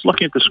she was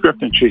looking at the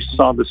script and she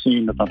saw the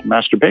scene about the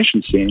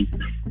masturbation scene,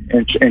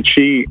 and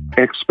she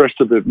expressed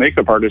to the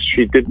makeup artist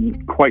she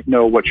didn't quite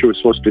know what she was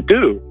supposed to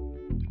do.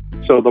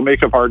 So the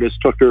makeup artist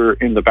took her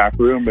in the back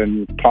room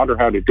and taught her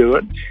how to do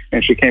it,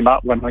 and she came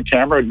out, went on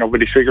camera, and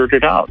nobody figured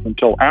it out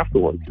until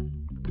afterwards.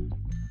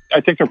 I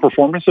think her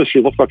performances,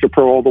 she looked like a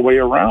pro all the way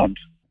around.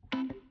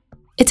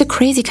 It's a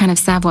crazy kind of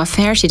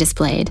savoir-faire she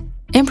displayed,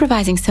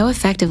 improvising so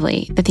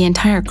effectively that the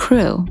entire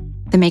crew,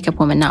 the makeup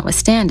woman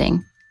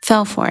notwithstanding,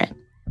 fell for it.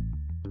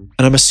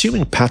 And I'm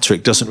assuming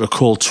Patrick doesn't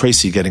recall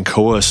Tracy getting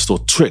coerced or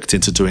tricked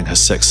into doing her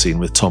sex scene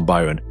with Tom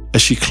Byron,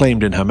 as she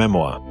claimed in her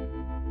memoir.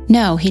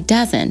 No, he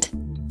doesn't.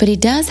 But he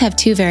does have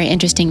two very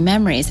interesting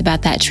memories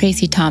about that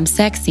Tracy-Tom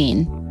sex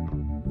scene.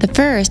 The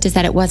first is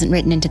that it wasn't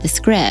written into the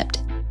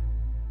script.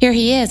 Here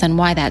he is on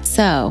why that's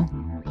so.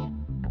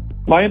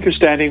 My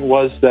understanding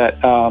was that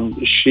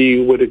she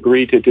would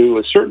agree to do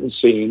a certain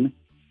scene,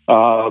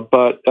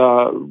 but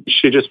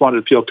she just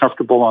wanted to feel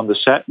comfortable on the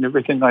set and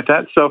everything like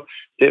that. So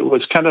it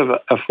was kind of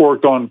a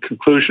foregone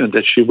conclusion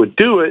that she would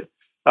do it,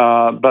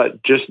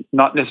 but just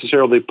not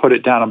necessarily put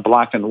it down in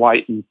black and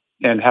white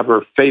and have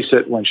her face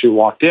it when she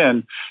walked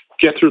in,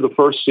 get through the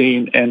first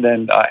scene, and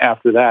then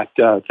after that,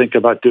 think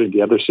about doing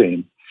the other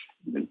scene.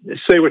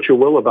 Say what you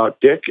will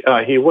about Dick.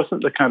 He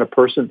wasn't the kind of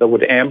person that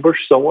would ambush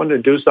someone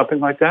and do something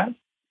like that.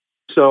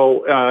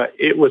 So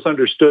it was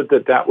understood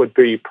that that would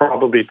be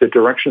probably the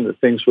direction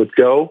that things would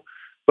go.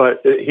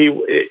 But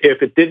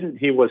if it didn't,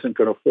 he wasn't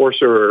going to force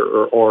her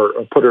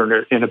or put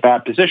her in a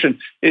bad position.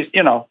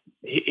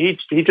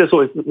 He just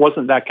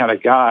wasn't that kind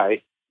of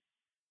guy.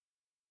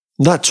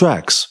 That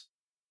tracks.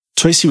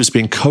 Tracy was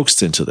being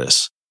coaxed into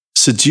this,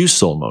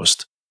 seduced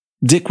almost.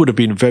 Dick would have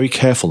been very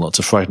careful not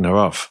to frighten her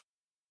off.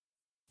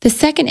 The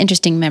second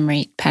interesting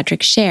memory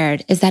Patrick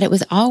shared is that it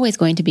was always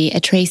going to be a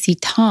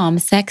Tracy-Tom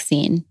sex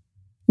scene,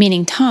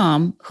 meaning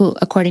Tom, who,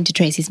 according to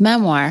Tracy's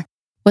memoir,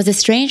 was a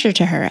stranger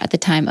to her at the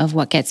time of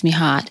What Gets Me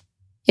Hot,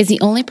 is the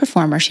only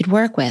performer she'd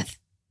work with.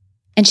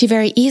 And she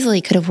very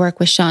easily could have worked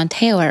with Sean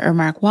Taylor or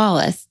Mark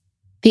Wallace,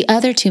 the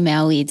other two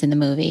male leads in the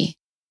movie.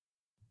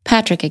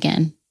 Patrick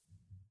again.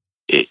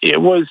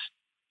 It was,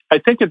 I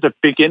think, at the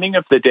beginning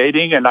of the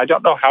dating, and I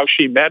don't know how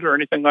she met or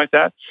anything like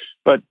that,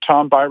 but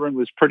Tom Byron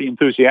was pretty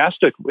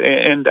enthusiastic.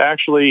 And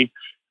actually,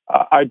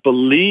 I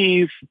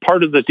believe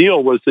part of the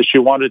deal was that she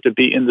wanted to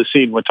be in the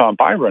scene with Tom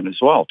Byron as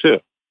well, too.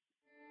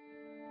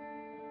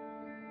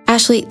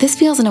 Ashley, this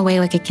feels in a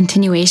way like a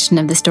continuation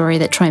of the story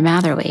that Troy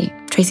Matherly,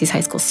 Tracy's high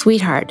school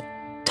sweetheart,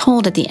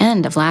 told at the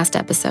end of last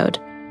episode.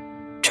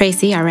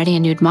 Tracy, already a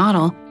nude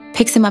model,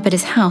 picks him up at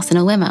his house in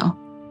a limo,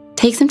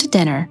 takes him to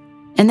dinner,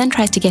 and then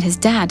tries to get his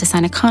dad to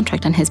sign a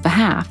contract on his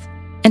behalf.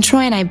 And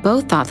Troy and I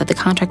both thought that the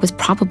contract was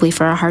probably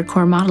for a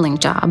hardcore modeling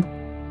job.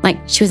 Like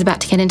she was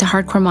about to get into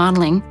hardcore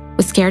modeling,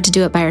 was scared to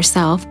do it by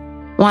herself,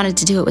 wanted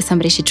to do it with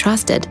somebody she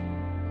trusted.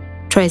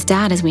 Troy's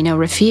dad, as we know,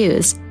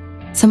 refused.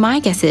 So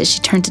my guess is she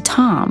turned to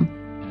Tom,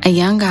 a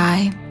young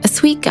guy, a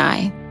sweet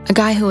guy, a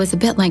guy who was a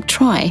bit like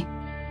Troy.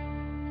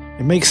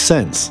 It makes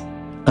sense.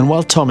 And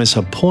while Tom is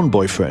her porn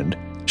boyfriend,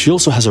 she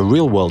also has a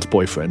real-world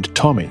boyfriend,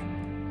 Tommy.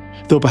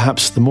 Though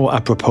perhaps the more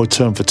apropos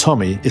term for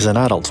Tommy is an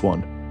adult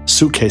one,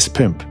 suitcase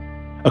pimp,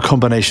 a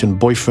combination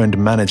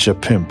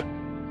boyfriend-manager-pimp.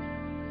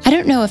 I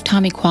don't know if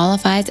Tommy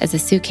qualifies as a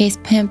suitcase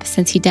pimp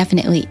since he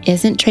definitely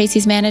isn't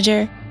Tracy's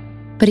manager,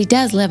 but he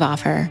does live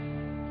off her.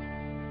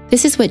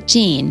 This is what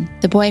Gene,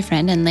 the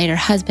boyfriend and later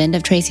husband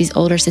of Tracy's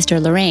older sister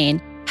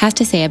Lorraine, has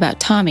to say about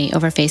Tommy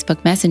over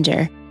Facebook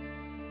Messenger.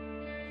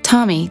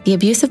 Tommy, the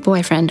abusive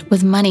boyfriend,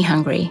 was money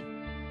hungry.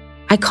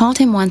 I called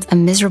him once a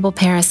miserable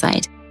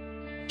parasite.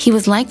 He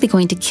was likely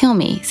going to kill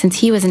me since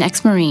he was an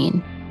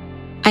ex-Marine.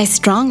 I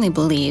strongly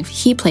believe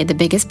he played the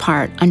biggest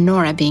part on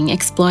Nora being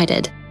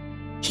exploited.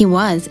 He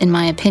was, in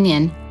my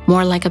opinion,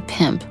 more like a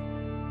pimp.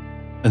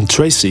 And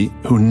Tracy,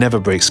 who never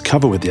breaks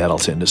cover with the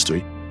adult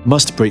industry,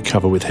 must break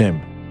cover with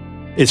him.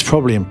 It's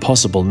probably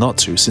impossible not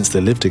to since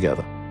they live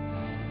together.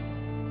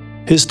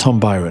 Here's Tom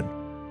Byron.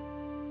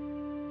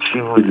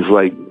 She was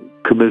like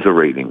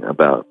commiserating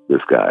about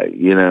this guy,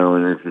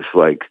 and it's just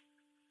like,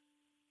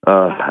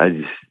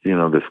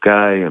 this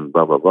guy and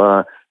blah, blah,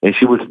 blah. And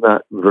she was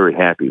not very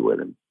happy with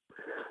him.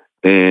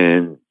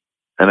 And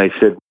I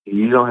said,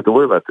 you don't have to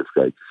worry about this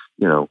guy.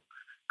 Just,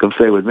 come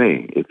stay with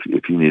me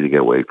if you need to get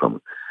away from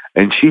him.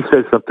 And she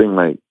said something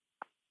like,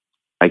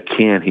 I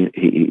can't,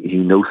 he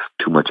knows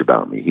too much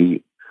about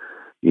me.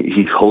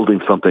 He's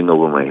holding something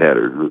over my head,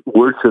 or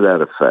words to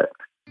that effect.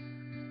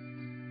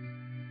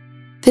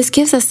 This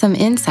gives us some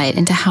insight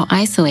into how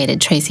isolated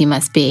Tracy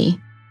must be.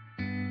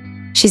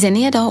 She's in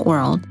the adult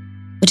world,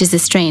 which is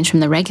estranged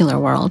from the regular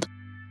world.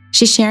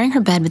 She's sharing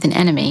her bed with an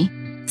enemy,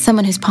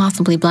 someone who's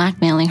possibly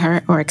blackmailing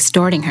her or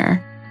extorting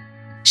her.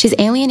 She's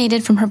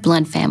alienated from her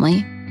blood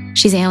family.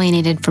 She's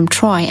alienated from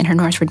Troy and her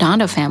North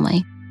Redondo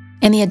family.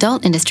 And the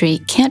adult industry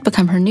can't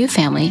become her new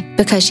family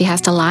because she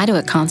has to lie to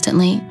it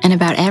constantly and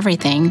about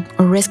everything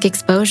or risk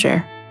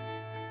exposure.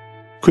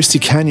 Christy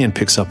Canyon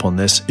picks up on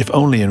this, if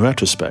only in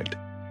retrospect.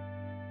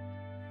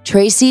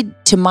 Tracy,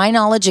 to my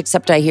knowledge,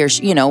 except I hear,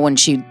 when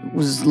she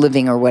was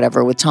living or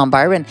whatever with Tom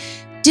Byron,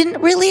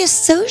 didn't really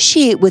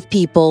associate with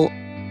people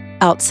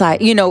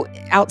outside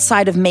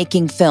of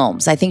making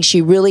films. I think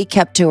she really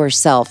kept to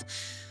herself.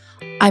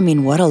 I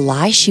mean, what a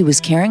lie she was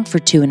carrying for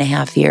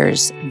 2.5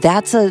 years.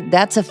 That's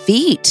a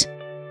feat.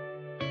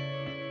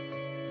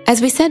 As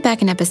we said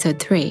back in episode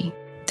 3,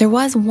 there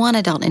was one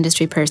adult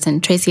industry person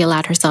Tracy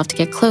allowed herself to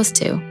get close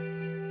to.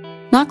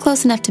 Not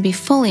close enough to be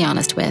fully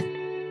honest with,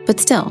 but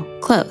still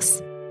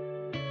close.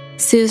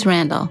 Suze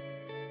Randall.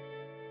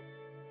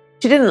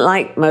 She didn't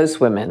like most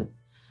women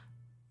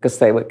because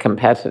they were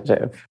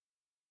competitive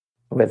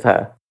with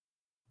her.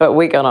 But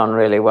we got on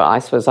really well. I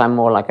suppose I'm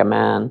more like a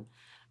man,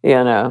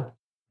 you know.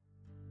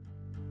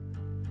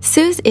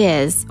 Suze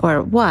is,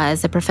 or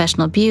was, a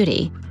professional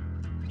beauty,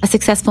 a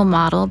successful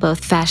model,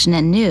 both fashion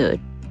and nude.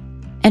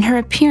 And her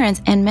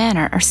appearance and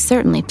manner are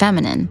certainly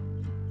feminine.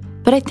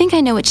 But I think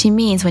I know what she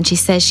means when she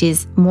says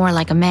she's more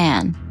like a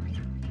man.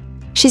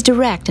 She's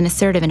direct and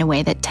assertive in a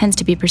way that tends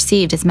to be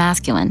perceived as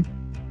masculine.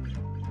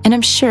 And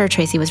I'm sure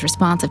Tracy was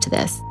responsive to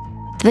this,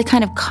 to the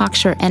kind of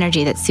cocksure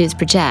energy that Suze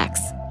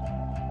projects.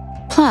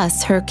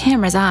 Plus, her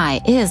camera's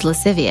eye is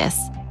lascivious.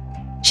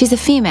 She's a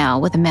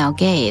female with a male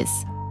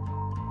gaze.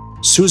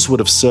 Suze would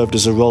have served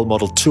as a role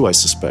model too, I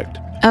suspect.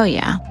 Oh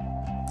yeah.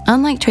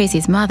 Unlike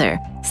Tracy's mother,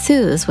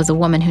 Suze was a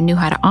woman who knew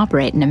how to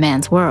operate in a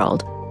man's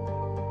world.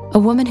 A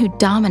woman who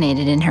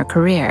dominated in her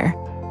career.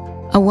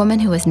 A woman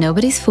who was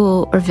nobody's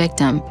fool or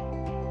victim.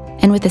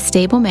 And with a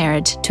stable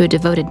marriage to a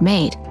devoted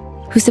mate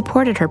who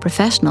supported her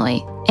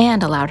professionally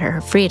and allowed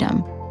her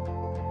freedom.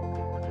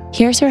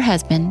 Here's her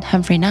husband,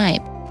 Humphrey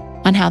Knipe,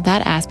 on how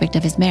that aspect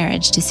of his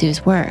marriage to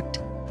Suze worked.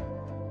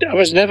 I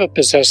was never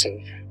possessive.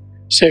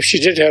 So if she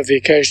did have the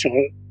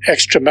occasional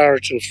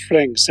extramarital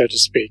fling, so to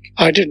speak,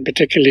 I didn't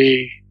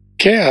particularly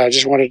care. I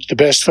just wanted the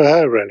best for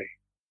her, really.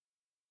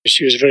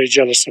 She was very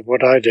jealous of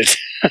what I did.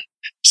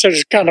 So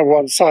it's kind of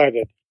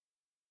one-sided.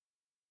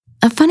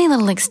 A funny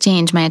little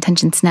exchange my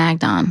attention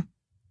snagged on.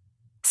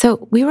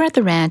 So we were at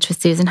the ranch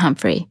with Suze and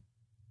Humphrey.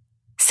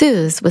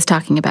 Suze was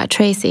talking about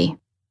Tracy.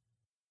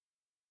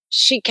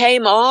 She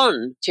came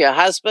on to your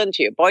husband,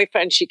 to your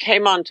boyfriend. She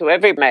came on to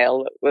every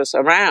male that was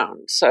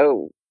around.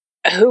 So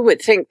who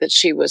would think that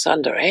she was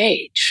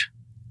underage?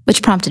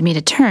 Which prompted me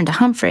to turn to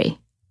Humphrey.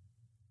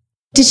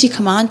 Did she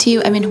come on to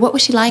you? I mean, what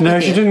was she like with you?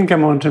 No, she didn't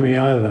come on to me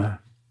either.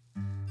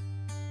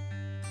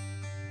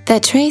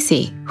 That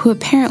Tracy, who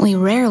apparently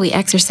rarely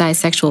exercised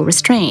sexual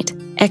restraint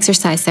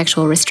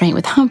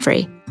with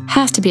Humphrey,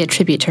 has to be a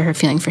tribute to her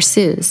feeling for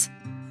Suze.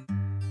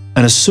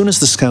 And as soon as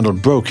the scandal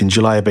broke in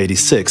July of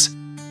 '86,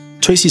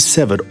 Tracy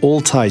severed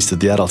all ties to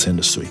the adult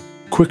industry,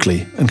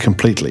 quickly and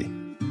completely.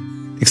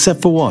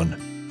 Except for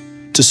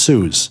one, to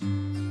Suze.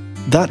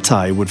 That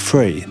tie would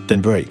fray,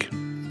 then break.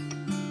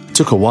 It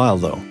took a while,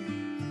 though.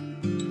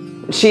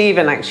 She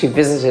even actually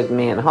visited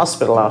me in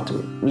hospital after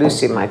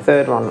Lucy, my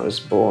third one, was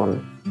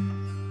born.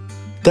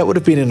 That would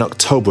have been in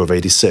October of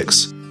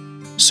 '86.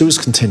 Suze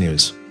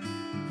continues.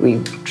 We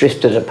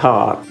drifted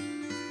apart.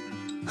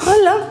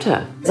 I loved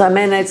her. I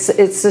mean, it's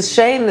a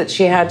shame that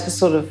she had to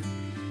sort of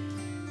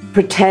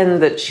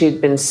pretend that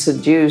she'd been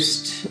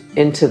seduced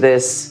into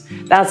this.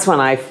 That's when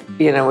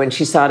when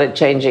she started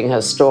changing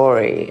her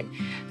story,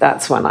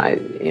 that's when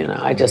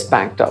I just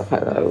backed off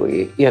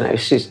her.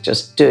 She's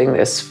just doing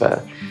this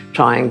for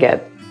try and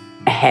get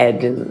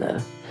ahead in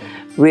the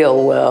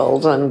real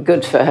world, and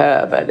good for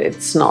her, but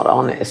it's not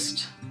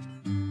honest.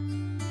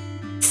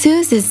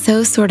 Suze is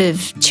so sort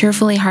of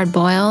cheerfully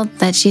hard-boiled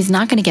that she's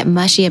not going to get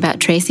mushy about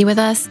Tracy with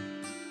us,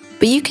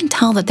 but you can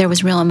tell that there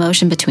was real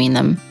emotion between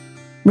them,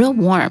 real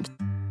warmth,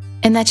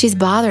 and that she's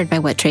bothered by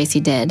what Tracy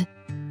did,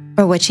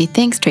 or what she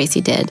thinks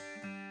Tracy did.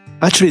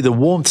 Actually, the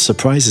warmth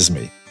surprises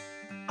me.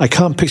 I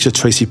can't picture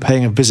Tracy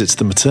paying a visit to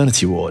the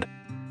maternity ward.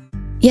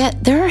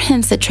 Yet there are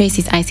hints that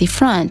Tracy's icy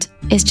front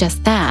is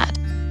just that.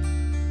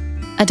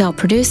 Adult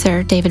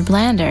producer David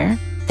Blander,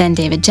 then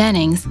David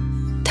Jennings,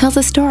 tells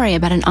a story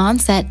about an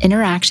on-set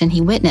interaction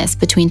he witnessed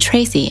between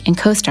Tracy and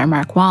co-star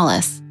Mark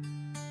Wallace.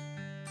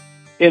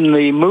 In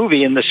the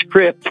movie, in the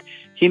script,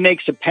 he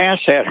makes a pass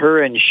at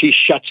her and she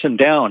shuts him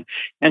down.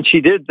 And she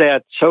did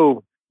that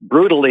so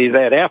brutally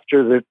that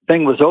after the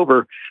thing was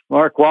over,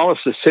 Mark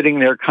Wallace is sitting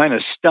there kind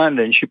of stunned,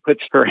 and she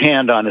puts her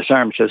hand on his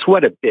arm and says,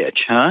 "What a bitch,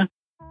 huh?"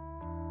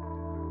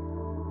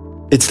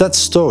 It's that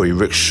story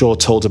Rick Shaw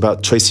told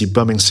about Tracy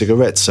bumming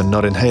cigarettes and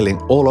not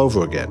inhaling all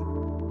over again.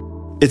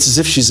 It's as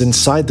if she's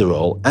inside the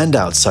role and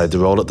outside the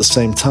role at the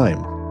same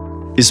time.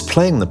 Is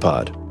playing the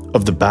part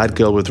of the bad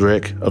girl with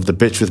Rick, of the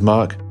bitch with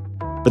Mark,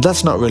 but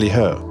that's not really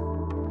her.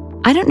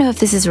 I don't know if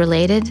this is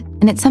related,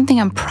 and it's something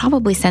I'm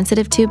probably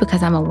sensitive to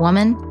because I'm a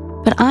woman,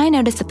 but I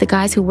notice that the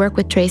guys who work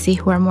with Tracy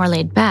who are more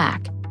laid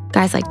back,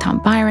 guys like Tom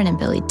Byron and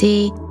Billy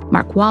Dee,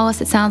 Mark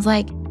Wallace it sounds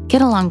like,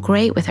 get along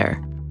great with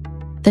her.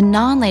 The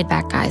non-laid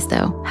back guys,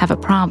 though, have a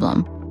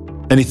problem.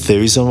 Any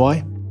theories on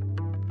why?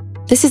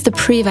 This is the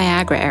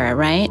pre-Viagra era,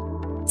 right?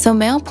 So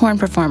male porn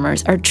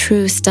performers are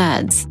true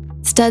studs.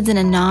 Studs in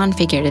a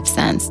non-figurative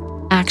sense.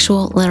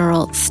 Actual,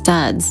 literal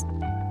studs.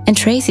 And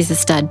Tracy's a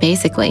stud,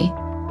 basically.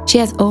 She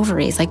has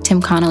ovaries, like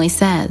Tim Connolly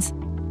says.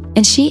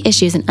 And she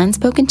issues an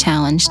unspoken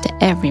challenge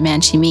to every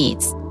man she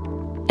meets.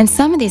 And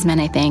some of these men,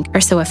 I think,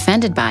 are so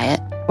offended by it,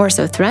 or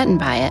so threatened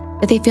by it,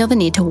 that they feel the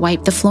need to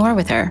wipe the floor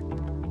with her.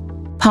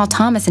 Paul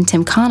Thomas and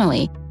Tim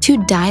Connolly,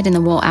 two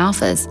dyed-in-the-wool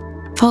alphas,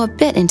 fall a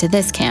bit into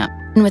this camp.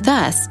 And with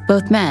us,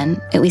 both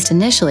men, at least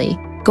initially,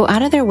 go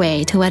out of their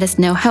way to let us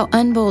know how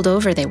unbowled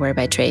over they were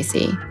by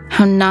Tracy,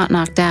 how not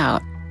knocked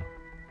out.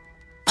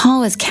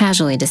 Paul was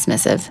casually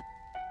dismissive.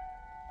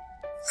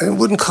 I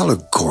wouldn't call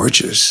her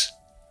gorgeous,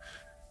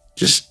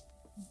 just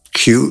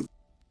cute.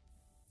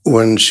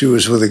 When she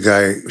was with a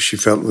guy she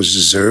felt was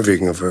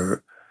deserving of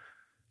her,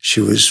 she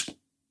was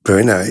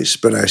very nice,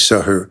 but I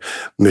saw her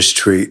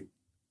mistreat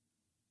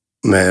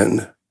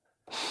men.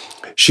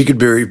 She could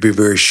be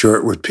very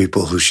short with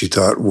people who she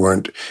thought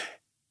weren't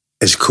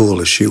as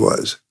cool as she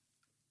was.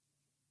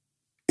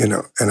 And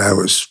I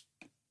was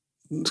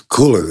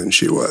cooler than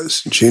she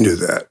was, and she knew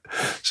that.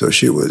 So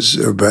she was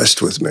her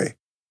best with me.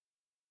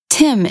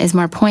 Tim is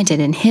more pointed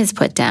in his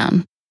put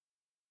down.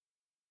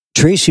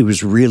 Tracy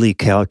was really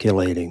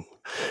calculating,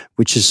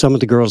 which is some of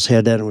the girls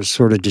had that and was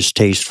sort of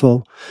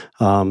distasteful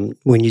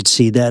when you'd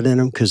see that in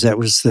them, because that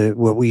was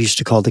what we used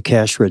to call the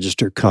cash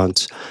register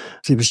cunts.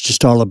 It was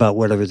just all about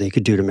whatever they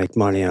could do to make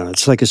money on it.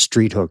 It's like a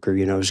street hooker,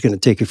 who's going to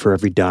take you for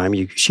every dime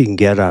she can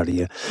get out of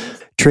you.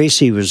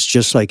 Tracy was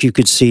just like, you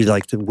could see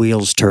like the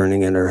wheels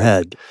turning in her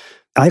head.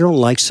 I don't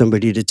like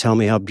somebody to tell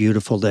me how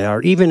beautiful they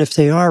are, even if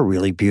they are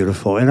really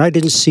beautiful. And I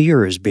didn't see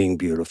her as being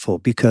beautiful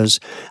because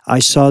I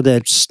saw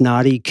that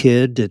snotty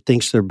kid that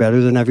thinks they're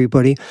better than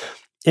everybody.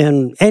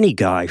 And any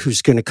guy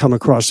who's going to come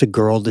across a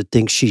girl that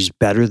thinks she's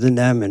better than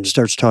them and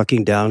starts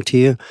talking down to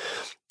you,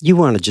 you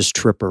want to just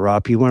trip her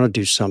up. You want to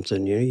do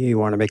something. You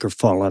want to make her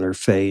fall on her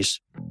face.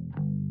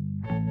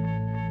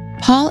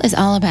 Paul is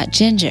all about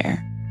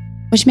Ginger,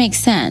 which makes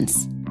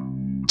sense.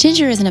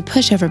 Ginger isn't a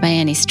pushover by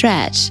any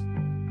stretch,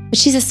 but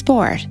she's a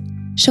sport.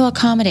 She'll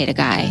accommodate a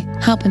guy,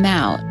 help him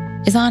out,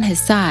 is on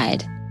his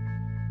side.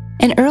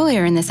 And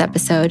earlier in this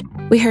episode,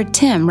 we heard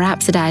Tim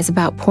rhapsodize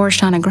about poor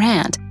Shauna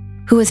Grant,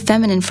 who was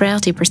feminine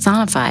frailty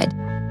personified.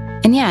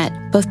 And yet,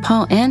 both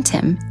Paul and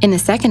Tim, in the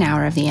second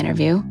hour of the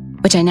interview,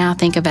 which I now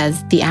think of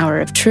as the hour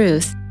of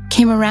truth,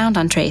 came around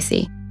on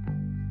Tracy.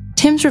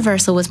 Tim's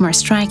reversal was more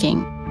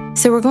striking,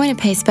 so we're going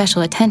to pay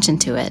special attention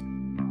to it.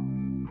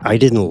 I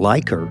didn't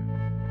like her.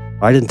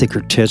 I didn't think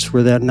her tits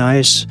were that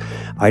nice.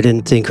 I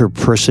didn't think her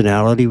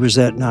personality was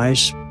that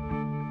nice.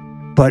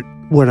 But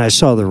when I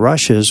saw the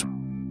rushes,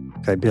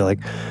 I'd be like,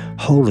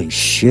 holy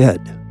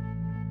shit.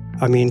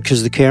 I mean,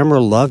 because the camera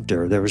loved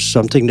her. There was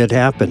something that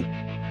happened.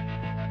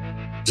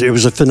 It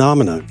was a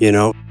phenomenon,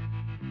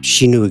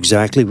 She knew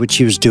exactly what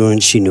she was doing.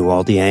 She knew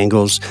all the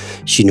angles.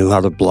 She knew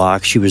how to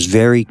block. She was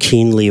very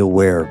keenly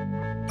aware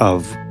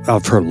of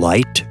her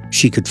light.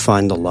 She could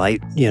find the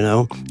light,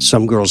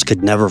 Some girls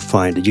could never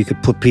find it. You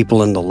could put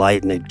people in the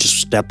light and they'd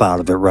just step out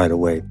of it right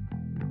away,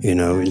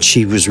 And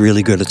she was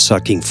really good at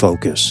sucking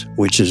focus,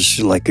 which is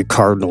like a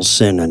cardinal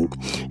sin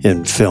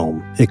in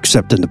film.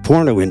 Except in the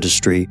porno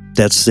industry,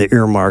 that's the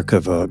earmark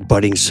of a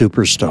budding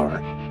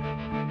superstar.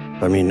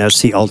 I mean,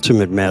 that's the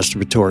ultimate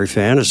masturbatory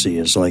fantasy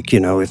is like,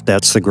 if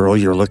that's the girl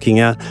you're looking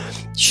at,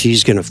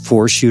 she's going to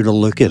force you to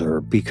look at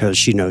her because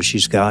she knows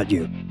she's got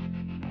you.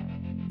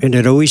 And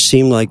it always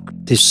seemed like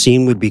this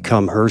scene would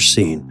become her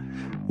scene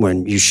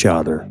when you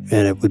shot her,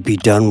 and it would be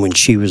done when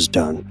she was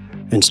done,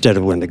 instead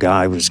of when the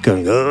guy was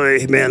going, oh,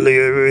 hey, man,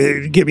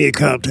 give me a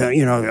countdown,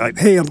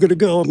 hey, I'm going to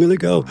go.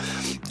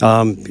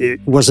 It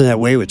wasn't that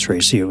way with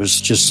Tracy. It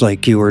was just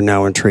like you were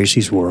now in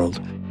Tracy's world.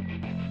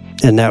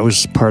 And that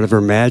was part of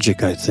her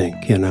magic, I think,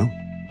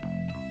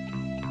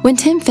 When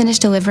Tim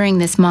finished delivering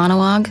this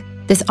monologue,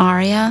 this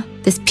aria,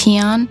 this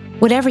paean,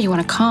 whatever you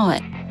want to call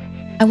it,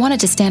 I wanted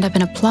to stand up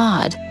and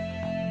applaud.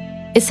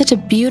 It's such a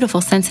beautiful,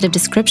 sensitive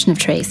description of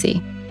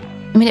Tracy.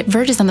 I mean, it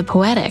verges on the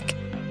poetic.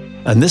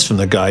 And this from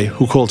the guy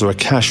who called her a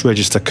cash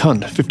register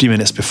cunt 50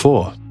 minutes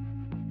before.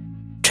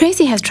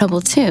 Tracy has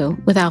trouble,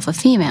 too, with alpha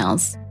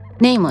females,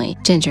 namely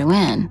Ginger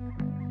Lynn.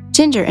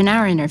 Ginger, in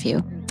our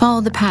interview,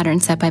 followed the pattern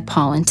set by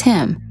Paul and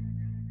Tim.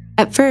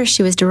 At first,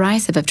 she was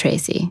derisive of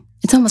Tracy.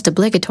 It's almost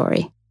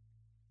obligatory.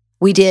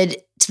 We did,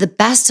 to the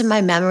best of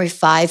my memory,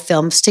 5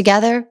 films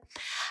together.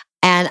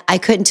 And I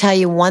couldn't tell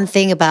you one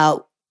thing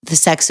about the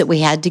sex that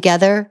we had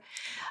together.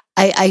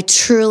 I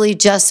truly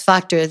just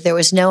fucked her. There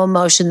was no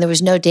emotion. There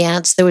was no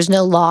dance. There was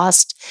no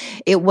lost.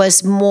 It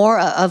was more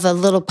of a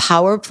little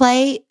power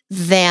play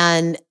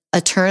than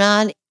a turn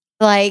on.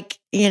 Like,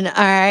 all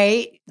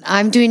right,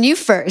 I'm doing you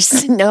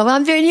first. No,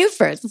 I'm doing you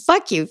first.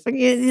 Fuck you.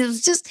 It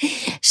was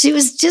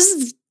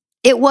just,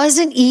 it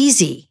wasn't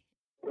easy.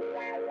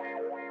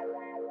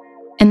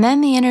 And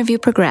then the interview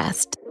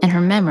progressed and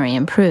her memory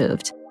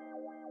improved.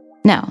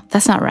 No,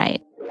 that's not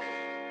right.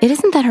 It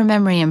isn't that her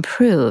memory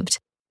improved,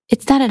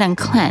 it's that it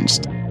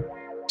unclenched.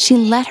 She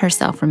let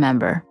herself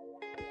remember.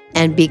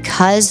 And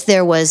because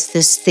there was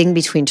this thing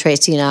between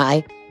Tracy and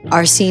I,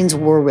 our scenes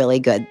were really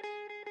good.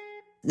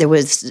 There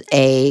was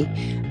a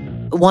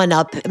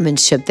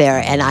one-upmanship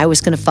there, and I was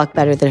going to fuck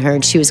better than her,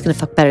 and she was going to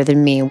fuck better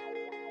than me.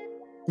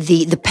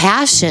 The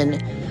passion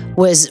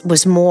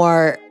was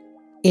more,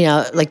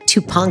 like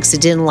two punks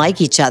that didn't like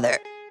each other.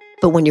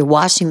 But when you're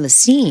watching the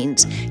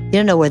scenes, you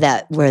don't know where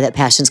that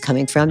passion's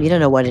coming from. You don't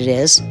know what it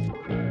is.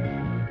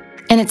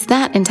 And it's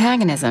that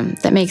antagonism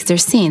that makes their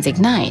scenes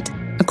ignite,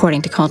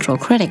 according to cultural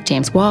critic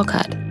James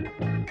Walcott.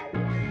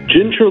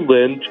 Ginger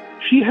Lynn,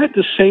 she had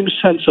the same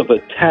sense of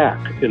attack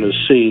in a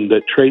scene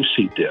that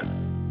Tracy did.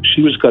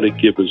 She was going to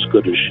give as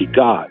good as she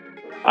got.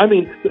 I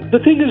mean, the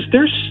thing is,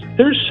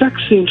 their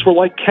sex scenes were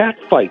like cat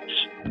fights,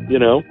 you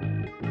know?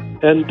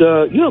 And,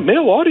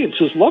 male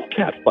audiences love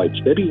cat fights.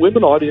 Maybe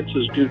women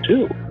audiences do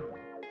too.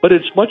 But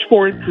it's much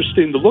more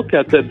interesting to look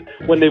at than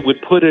when they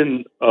would put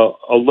in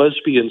a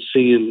lesbian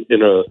scene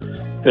in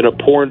a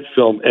porn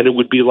film, and it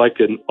would be like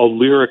a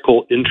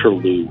lyrical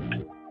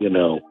interlude, you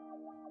know?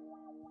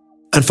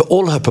 And for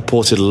all her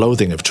purported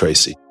loathing of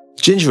Tracy,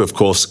 Ginger, of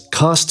course,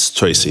 casts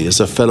Tracy as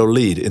a fellow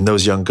lead in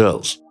Those Young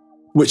Girls,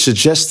 which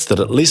suggests that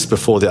at least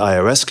before the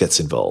IRS gets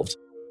involved,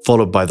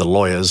 followed by the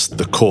lawyers,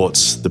 the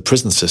courts, the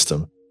prison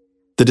system,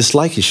 the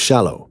dislike is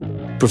shallow,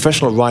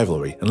 professional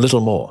rivalry, and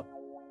little more.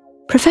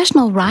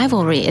 Professional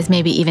rivalry is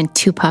maybe even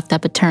too puffed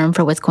up a term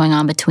for what's going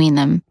on between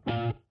them.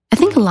 I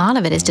think a lot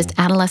of it is just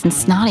adolescent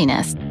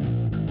snottiness.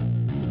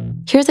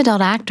 Here's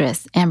adult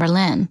actress Amber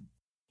Lynn.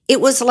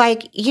 It was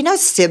like,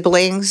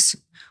 siblings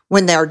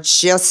when they're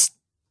just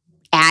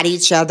at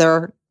each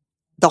other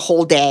the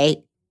whole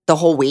day, the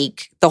whole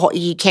week.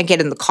 You can't get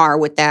in the car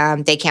with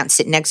them. They can't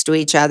sit next to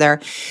each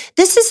other.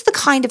 This is the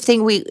kind of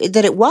thing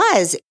that it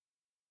was.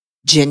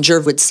 Ginger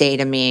would say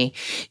to me,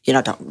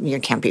 you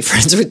can't be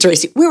friends with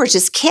Tracy. We were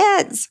just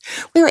kids.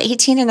 We were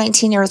 18 and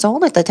 19 years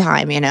old at the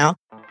time, And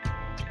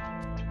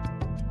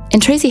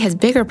Tracy has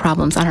bigger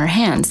problems on her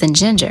hands than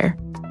Ginger.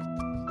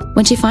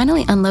 When she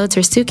finally unloads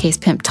her suitcase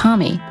pimp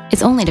Tommy,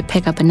 it's only to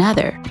pick up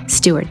another,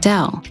 Stuart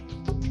Dell.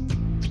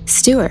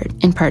 Stuart,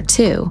 in part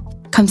 2,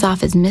 comes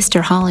off as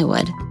Mr.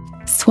 Hollywood,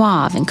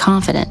 suave and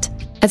confident,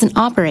 as an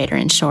operator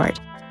in short.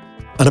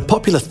 And a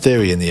popular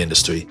theory in the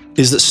industry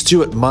is that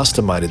Stuart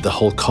masterminded the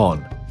whole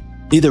con,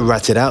 either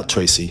ratted out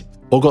Tracy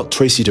or got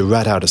Tracy to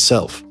rat out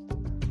herself.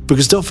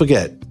 Because don't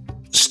forget,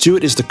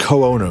 Stuart is the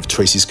co-owner of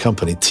Tracy's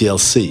company,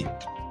 TLC.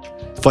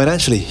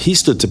 Financially, he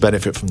stood to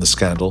benefit from the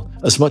scandal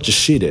as much as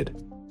she did.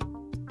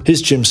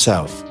 Here's Jim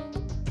South.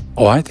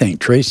 Oh, I think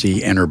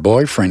Tracy and her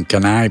boyfriend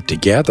connived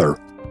together.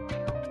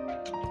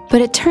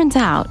 But it turns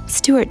out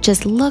Stuart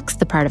just looks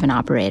the part of an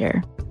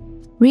operator.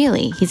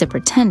 Really, he's a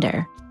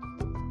pretender.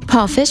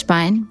 Paul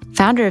Fishbein,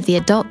 founder of the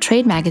adult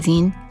trade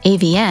magazine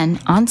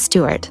AVN, on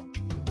Stuart.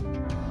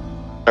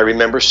 I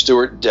remember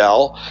Stuart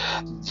Dell.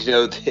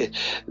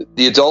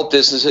 The adult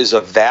business is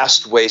a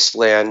vast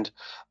wasteland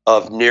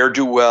of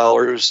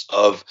ne'er-do-wellers,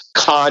 of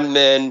con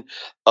men,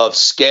 of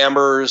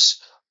scammers,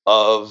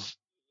 of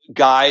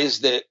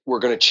guys that were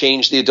going to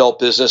change the adult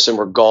business and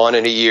were gone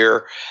in a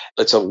year.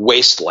 It's a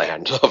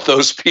wasteland of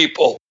those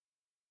people.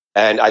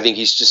 And I think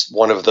he's just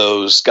one of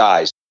those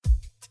guys.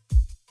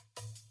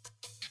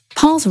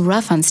 Paul's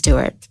rough on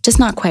Stuart, just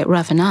not quite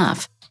rough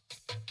enough.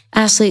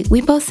 Ashley,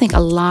 we both think a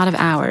lot of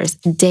hours,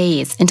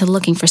 days into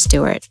looking for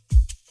Stuart.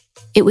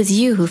 It was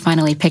you who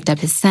finally picked up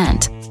his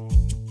scent.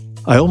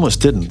 I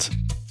almost didn't.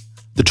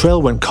 The trail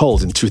went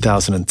cold in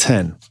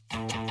 2010.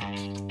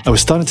 I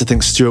was starting to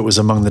think Stuart was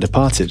among the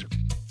departed.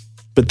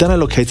 But then I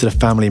located a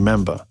family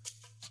member.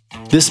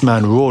 This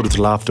man roared with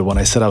laughter when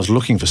I said I was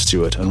looking for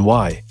Stuart and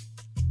why.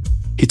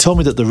 He told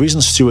me that the reason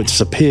Stuart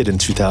disappeared in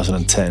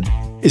 2010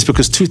 is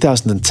because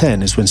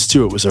 2010 is when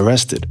Stuart was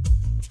arrested.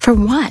 For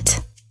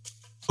what?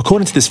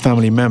 According to this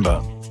family member,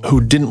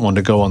 who didn't want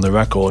to go on the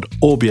record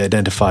or be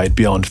identified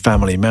beyond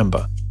family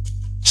member,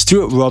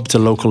 Stuart robbed a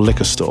local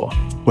liquor store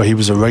where he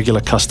was a regular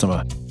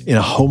customer in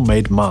a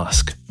homemade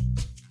mask.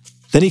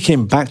 Then he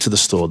came back to the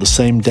store the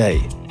same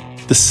day,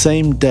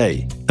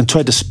 and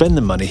tried to spend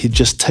the money he'd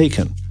just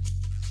taken.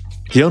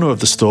 The owner of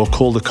the store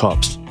called the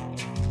cops.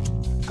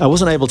 I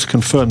wasn't able to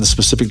confirm the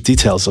specific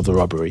details of the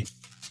robbery.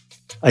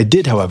 I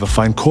did, however,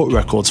 find court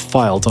records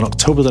filed on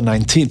October the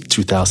 19th,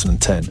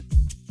 2010,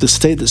 that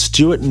state that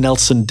Stuart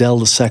Nelson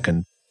Dell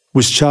II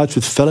was charged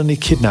with felony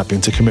kidnapping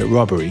to commit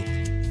robbery,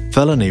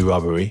 felony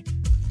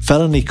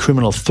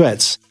criminal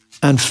threats,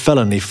 and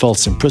felony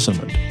false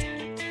imprisonment.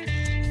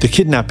 The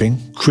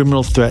kidnapping,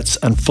 criminal threats,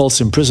 and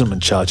false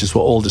imprisonment charges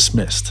were all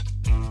dismissed.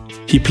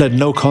 He pled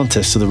no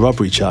contest to the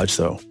robbery charge,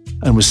 though,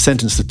 and was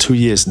sentenced to 2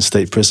 years in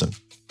state prison.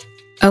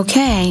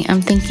 Okay,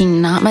 I'm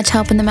thinking not much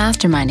help in the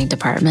masterminding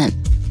department.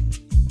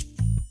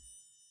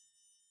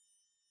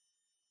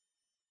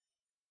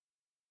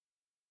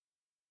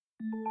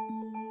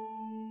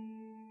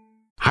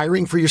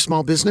 Hiring for your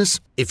small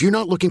business? If you're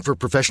not looking for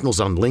professionals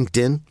on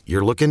LinkedIn,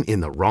 you're looking in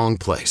the wrong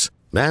place.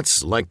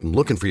 That's like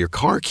looking for your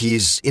car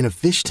keys in a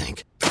fish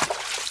tank.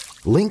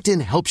 LinkedIn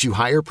helps you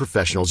hire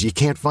professionals you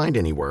can't find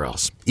anywhere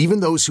else,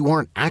 even those who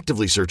aren't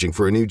actively searching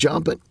for a new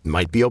job but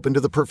might be open to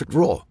the perfect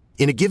role.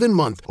 In a given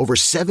month, over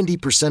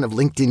 70% of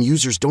LinkedIn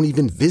users don't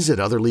even visit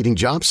other leading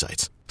job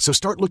sites. So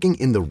start looking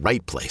in the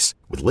right place.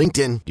 With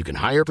LinkedIn, you can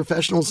hire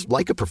professionals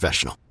like a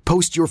professional.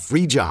 Post your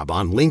free job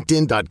on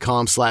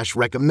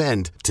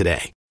linkedin.com/recommend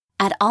today.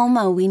 At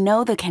Alma, we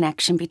know the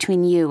connection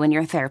between you and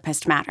your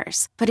therapist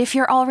matters. But if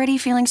you're already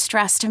feeling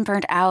stressed and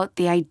burnt out,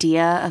 the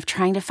idea of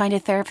trying to find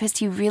a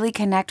therapist you really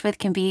connect with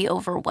can be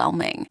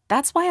overwhelming.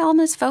 That's why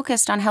Alma's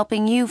focused on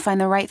helping you find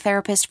the right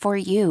therapist for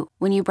you.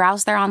 When you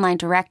browse their online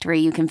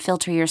directory, you can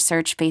filter your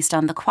search based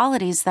on the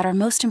qualities that are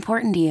most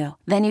important to you.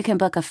 Then you can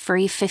book a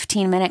free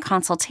 15-minute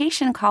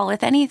consultation call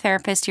with any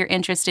therapist you're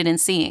interested in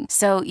seeing,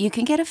 so you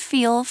can get a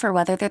feel for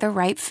whether they're the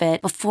right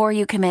fit before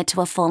you commit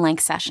to a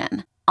full-length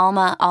session.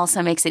 Alma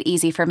also makes it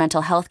easy for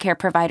mental health care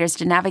providers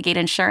to navigate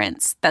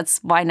insurance.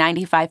 That's why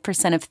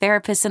 95% of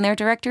therapists in their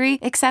directory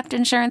accept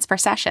insurance for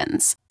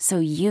sessions, so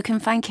you can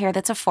find care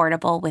that's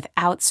affordable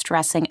without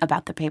stressing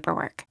about the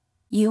paperwork.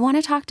 You want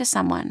to talk to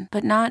someone,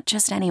 but not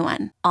just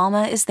anyone.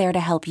 Alma is there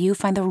to help you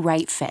find the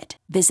right fit.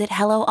 Visit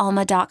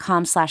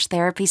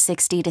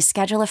helloalma.com/therapy60 to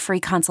schedule a free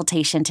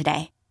consultation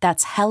today.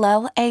 That's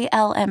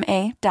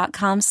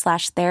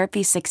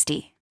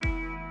helloalma.com/therapy60.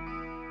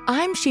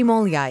 I'm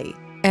Shimol Yai,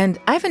 and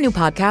I have a new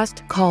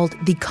podcast called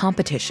The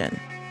Competition.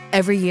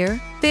 Every year,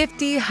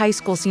 50 high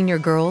school senior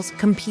girls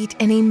compete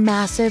in a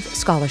massive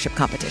scholarship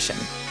competition.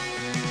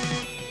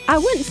 I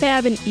wouldn't say I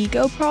have an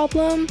ego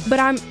problem, but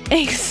I'm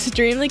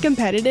extremely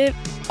competitive.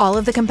 All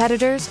of the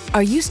competitors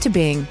are used to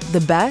being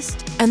the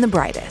best and the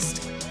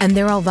brightest, and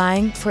they're all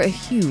vying for a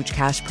huge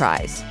cash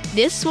prize.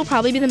 This will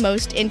probably be the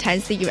most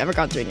intense thing you've ever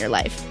gone through in your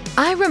life.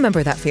 I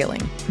remember that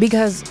feeling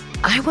because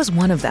I was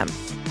one of them.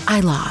 I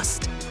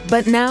lost.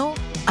 But now,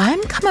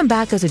 I'm coming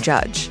back as a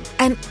judge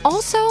and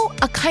also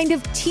a kind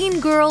of teen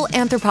girl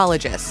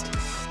anthropologist.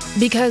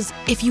 Because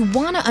if you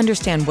want to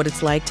understand what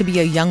it's like to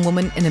be a young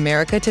woman in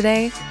America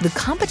today, the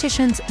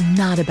competition's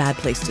not a bad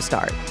place to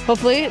start.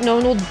 Hopefully, no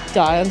one will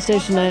die on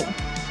stage tonight.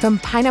 From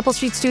Pineapple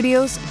Street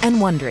Studios and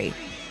Wondery,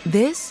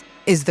 this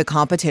is The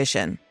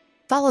Competition.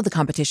 Follow The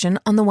Competition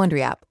on the Wondery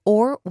app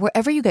or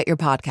wherever you get your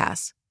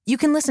podcasts. You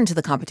can listen to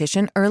The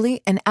Competition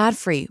early and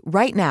ad-free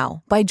right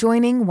now by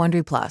joining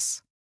Wondery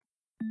Plus.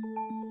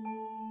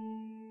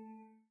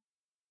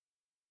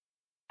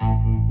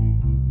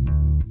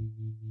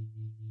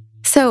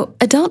 So,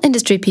 adult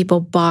industry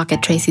people balk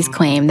at Tracy's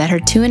claim that her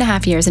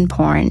 2.5 years in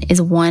porn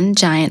is one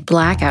giant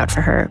blackout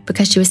for her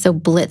because she was so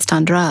blitzed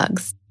on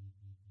drugs.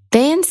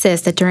 They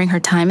insist that during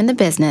her time in the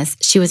business,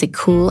 she was a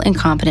cool and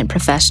competent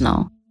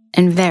professional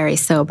and very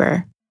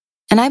sober.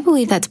 And I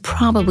believe that's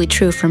probably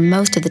true for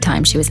most of the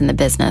time she was in the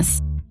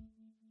business.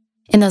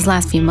 In those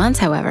last few months,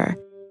 however,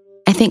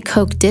 I think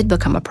coke did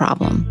become a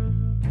problem.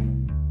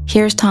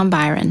 Here's Tom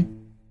Byron.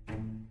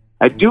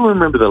 I do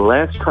remember the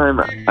last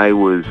time I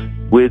was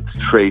with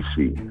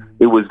Tracy.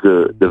 It was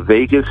the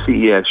Vegas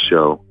CES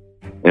show,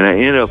 and I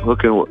ended up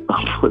hooking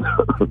up with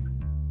her.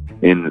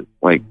 And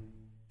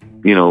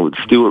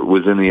Stuart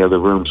was in the other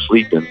room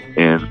sleeping,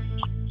 and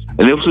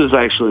this was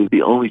actually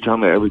the only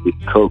time I ever did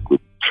coke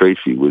with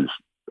Tracy was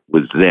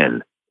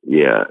then.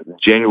 Yeah,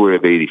 January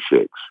of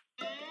 '86,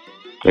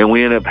 and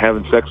we ended up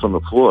having sex on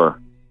the floor.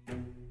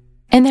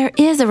 And there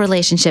is a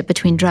relationship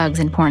between drugs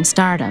and porn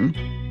stardom.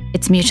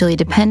 It's mutually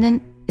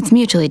dependent. It's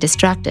mutually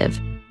destructive.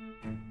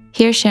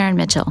 Here's Sharon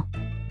Mitchell.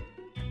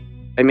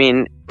 I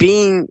mean,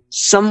 being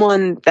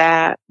someone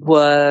that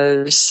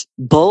was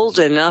bold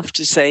enough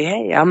to say,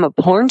 hey, I'm a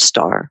porn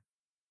star.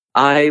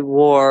 I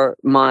wore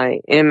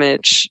my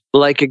image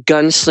like a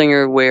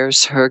gunslinger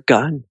wears her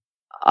gun.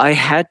 I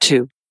had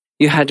to.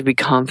 You had to be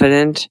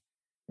confident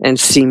and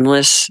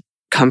seamless,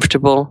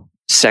 comfortable,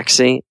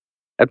 sexy,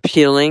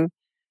 appealing,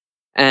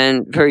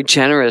 and very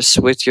generous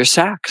with your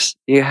sex.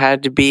 You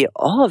had to be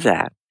all of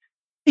that.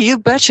 You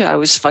betcha I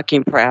was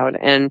fucking proud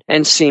and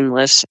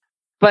seamless.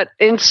 But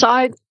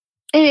inside,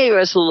 I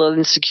was a little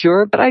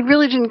insecure, but I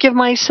really didn't give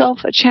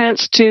myself a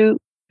chance to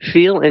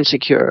feel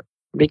insecure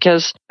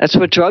because that's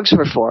what drugs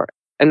were for.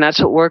 And that's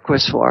what work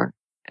was for.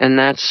 And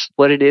that's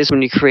what it is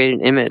when you create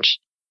an image.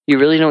 You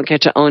really don't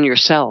get to own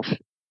yourself.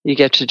 You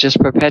get to just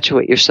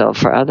perpetuate yourself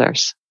for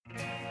others.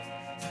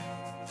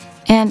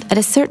 And at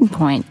a certain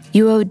point,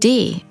 you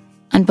OD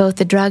on both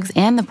the drugs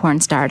and the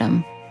porn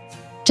stardom.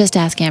 Just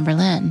ask Amber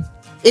Lynn.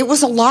 It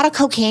was a lot of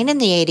cocaine in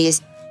the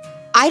 80s.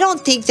 I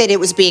don't think that it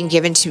was being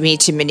given to me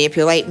to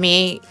manipulate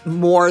me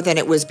more than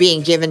it was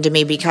being given to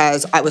me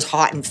because I was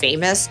hot and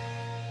famous.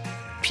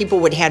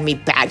 People would hand me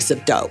bags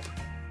of dope.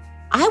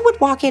 I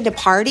would walk into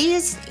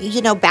parties,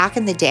 back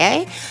in the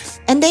day,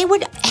 and they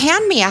would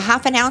hand me a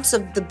half an ounce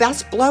of the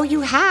best blow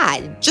you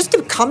had just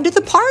to come to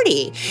the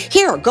party.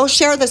 Here, go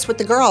share this with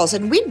the girls.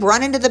 And we'd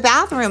run into the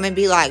bathroom and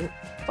be like,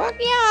 fuck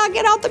yeah,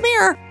 get out the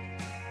mirror.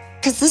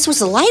 Because this was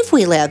the life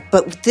we lived,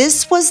 but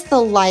this was the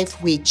life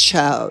we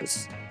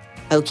chose,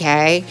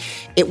 okay?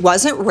 It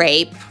wasn't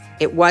rape.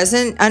 It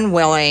wasn't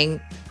unwilling.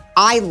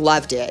 I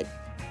loved it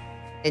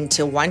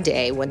until one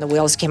day when the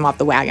wheels came off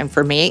the wagon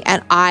for me,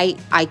 and I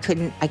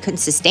couldn't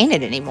sustain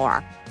it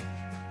anymore.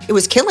 It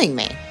was killing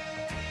me.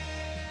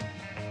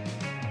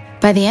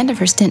 By the end of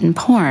her stint in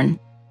porn,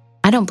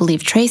 I don't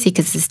believe Tracy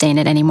could sustain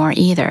it anymore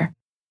either.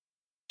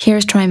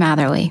 Here's Troy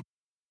Matherly.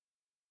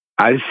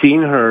 I've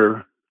seen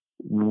her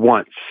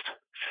once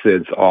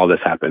since all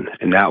this happened,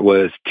 and that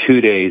was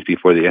 2 days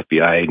before the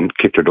FBI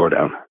kicked her door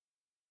down.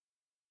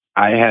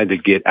 I had to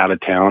get out of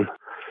town.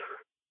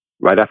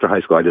 Right after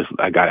high school,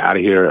 I got out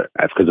of here.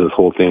 That's because of this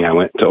whole thing. I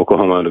went to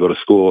Oklahoma to go to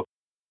school.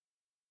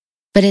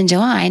 But in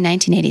July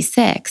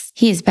 1986,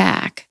 he is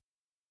back.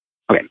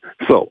 Okay,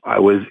 so I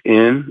was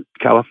in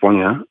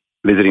California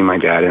visiting my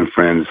dad and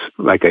friends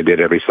like I did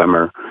every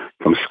summer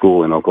from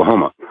school in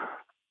Oklahoma.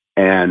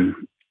 And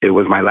it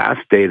was my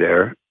last day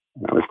there.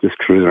 I was just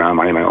cruising around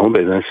minding my own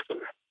business.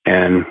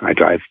 And I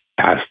drive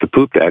past the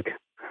poop deck,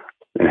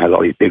 and it has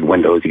all these big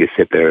windows. You can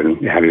sit there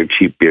and have your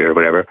cheap beer or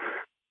whatever.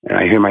 And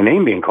I hear my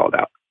name being called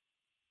out.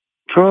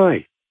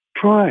 Troy,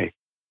 Troy.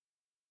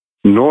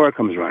 Nora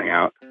comes running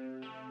out.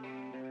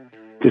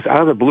 Just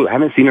out of the blue. I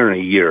haven't seen her in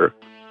a year.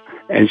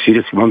 And she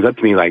just runs up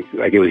to me like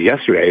it was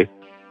yesterday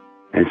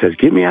and says,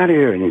 get me out of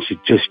here. And then she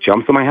just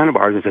jumps on my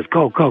handlebars and says,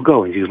 go, go,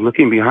 go. And she's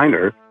looking behind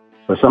her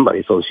for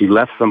somebody. So she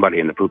left somebody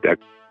in the poop deck.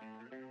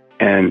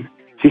 And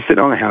she's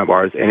sitting on the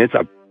handlebars, and it's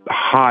a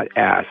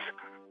hot-ass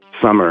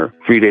summer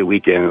 3-day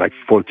weekend, like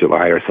 4th of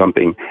July or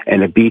something,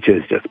 and the beach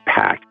is just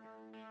packed.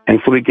 And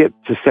so we get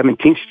to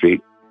 17th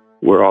Street,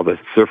 where all the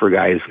surfer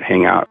guys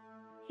hang out.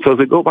 So as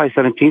I go by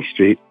 17th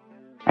Street,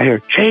 I hear,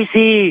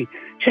 Tracy,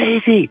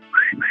 Tracy,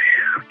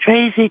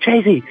 Tracy,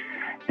 Tracy.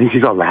 And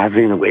she's all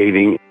laughing and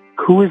waving.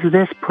 Who is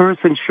this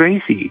person,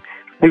 Tracy?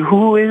 Like,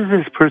 who is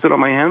this person on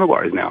my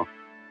handlebars now?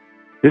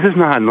 This is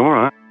not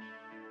Nora.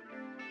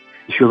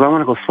 She goes, I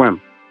want to go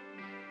swim.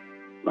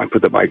 I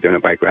put the bike down in a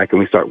bike rack, and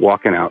we start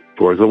walking out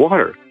towards the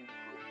water.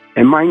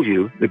 And mind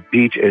you, the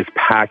beach is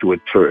packed with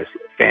tourists,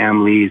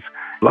 families,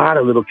 a lot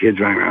of little kids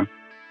running around.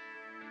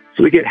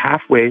 So we get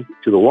halfway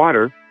to the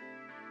water,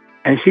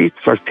 and she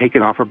starts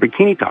taking off her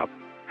bikini top.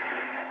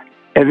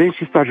 And then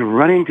she starts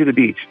running to the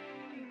beach.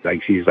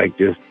 Like, she's like,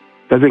 just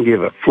doesn't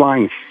give a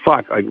flying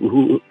fuck like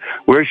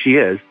where she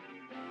is.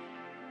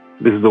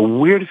 This is the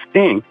weirdest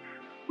thing,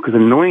 because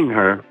annoying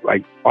her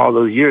like all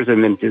those years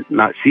and then just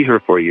not see her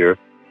for a year,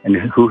 and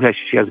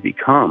she has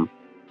become.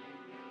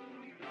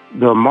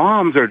 The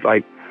moms are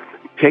like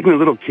taking the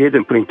little kids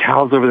and putting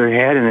towels over their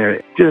head, and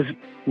they're just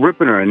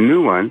ripping her a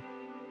new one.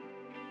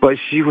 But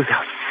she was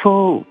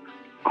so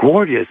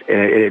gorgeous.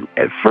 And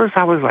at first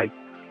I was like,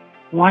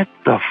 what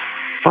the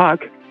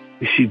fuck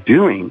is she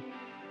doing?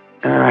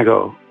 And I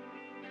go,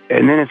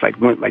 and then it's like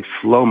went like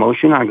slow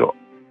motion. I go,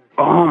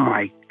 oh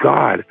my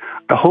God,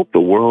 I hope the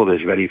world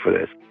is ready for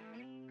this.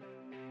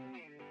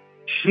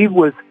 She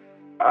was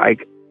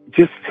like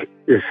just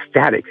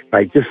ecstatic,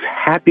 like just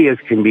happy as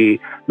can be,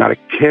 not a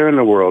care in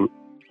the world.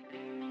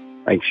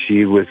 Like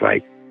she was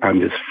like,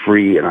 I'm just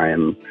free, and I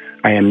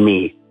am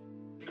me.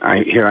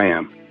 Here I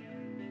am.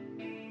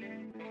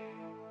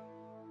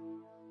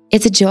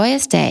 It's a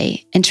joyous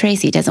day, and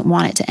Tracy doesn't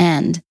want it to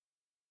end.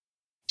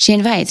 She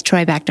invites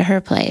Troy back to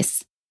her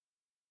place.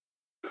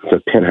 It's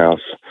a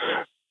penthouse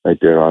right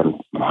there on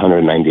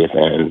 190th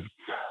and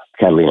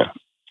Catalina.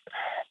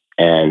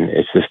 And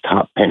it's this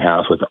top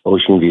penthouse with the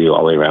ocean view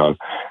all the way around.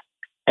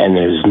 And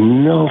there's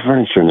no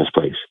furniture in this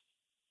place.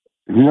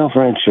 No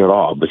furniture at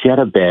all. But she had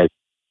a bed.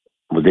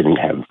 We didn't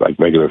have like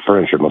regular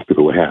furniture most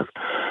people would have.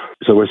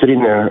 So we're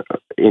sitting there,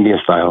 Indian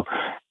style,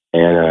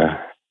 and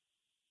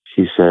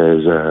she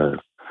says,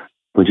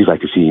 would you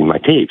like to see my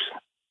tapes?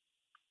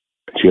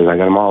 She goes, I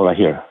got them all right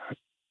here.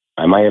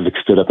 I might have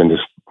stood up and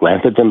just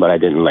glanced at them,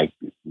 but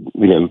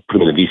we didn't put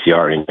them in the VCR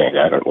or anything like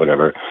that or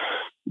whatever.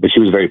 But she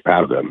was very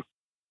proud of them.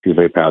 She was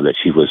very proud that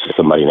she was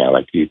somebody now.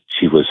 Like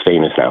she was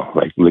famous now.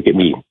 Like, look at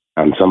me,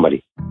 I'm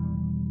somebody.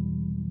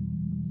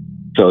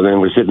 So then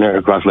we're sitting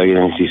there cross-legged,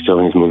 and she's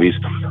showing these movies,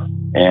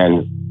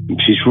 and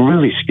she's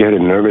really scared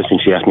and nervous. And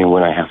she asked me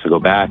when I have to go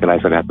back, and I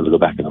said I have to go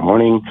back in the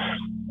morning.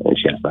 And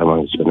she asked if I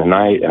wanted to spend the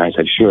night, and I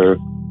said sure.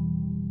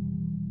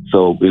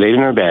 So we laid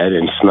in her bed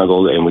and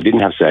snuggled, and we didn't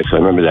have sex. So I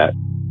remember that.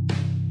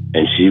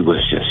 And she was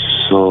just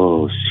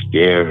so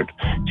scared.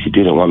 She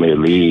didn't want me to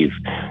leave.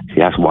 She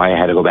asked why I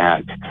had to go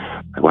back.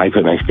 Like, why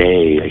couldn't I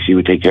stay? Like, she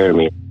would take care of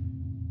me.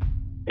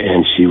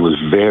 And she was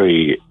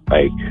very,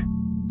 like,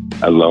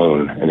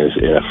 alone and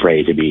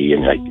afraid to be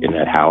in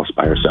that house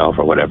by herself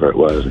or whatever it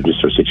was, or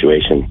just her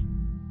situation.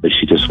 But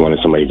she just wanted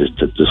somebody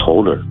to just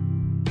hold her.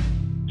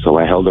 So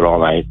I held her all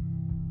night.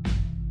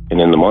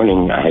 And in the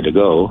morning, I had to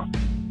go.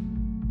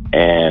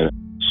 And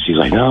she's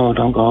like, no,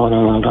 don't go,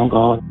 no, don't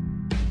go.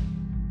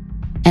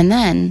 And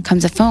then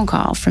comes a phone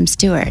call from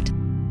Stuart.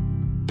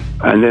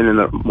 And then in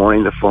the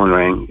morning, the phone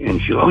rang,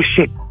 and she goes, oh,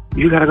 shit,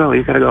 you gotta go.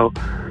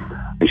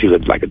 And she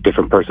looked like a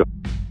different person.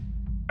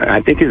 And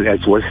I think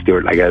it was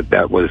Stuart. Like,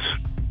 that was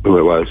who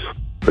it was,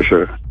 for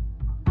sure.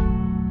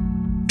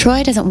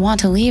 Troy doesn't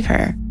want to leave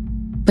her,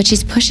 but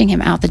she's pushing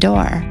him out the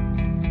door.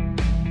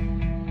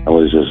 I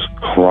was just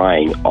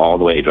crying all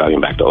the way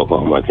driving back to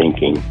Oklahoma,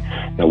 thinking,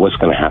 what's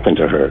going to happen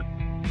to her?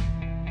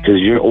 Because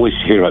you're always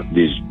hearing about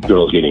these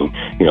girls getting,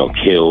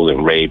 killed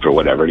and raped or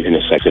whatever in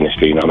the sex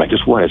industry. And I'm like,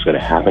 just what is going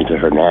to happen to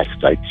her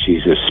next? Like,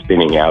 she's just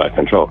spinning out of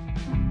control.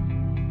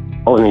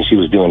 Oh, and then she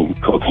was doing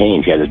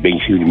cocaine. She had this big,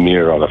 huge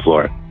mirror on the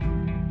floor.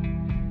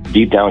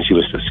 Deep down, she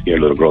was a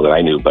scared little girl that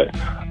I knew, but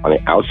on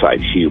the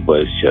outside, she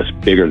was just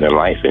bigger than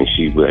life, and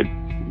she would,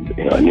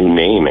 a new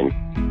name, and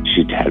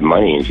she had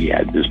money and she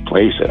had this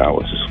place,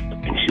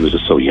 and she was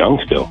just so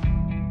young still.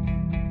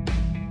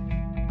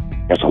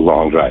 That's a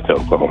long drive to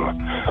Oklahoma.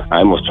 I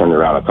almost turned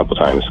around a couple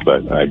times,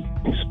 but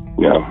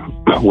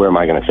where am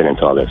I going to fit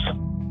into all this?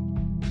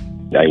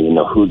 I didn't even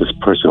know who this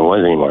person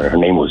was anymore. Her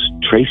name was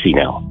Tracy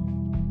now.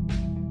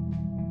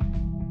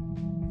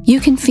 You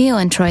can feel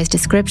in Troy's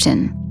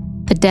description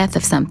the death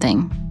of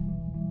something,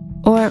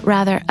 or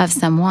rather of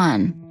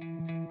someone.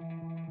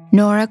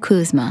 Nora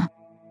Kuzma.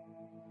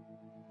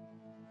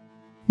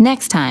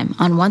 Next time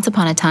on Once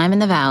Upon a Time in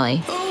the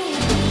Valley.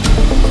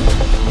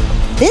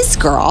 This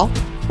girl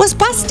was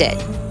busted.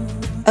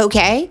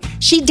 Okay?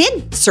 She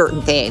did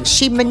certain things.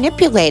 She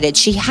manipulated.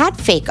 She had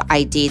fake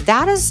ID.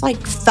 That is like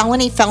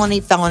felony,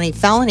 felony, felony,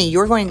 felony.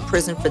 You're going to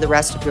prison for the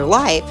rest of your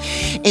life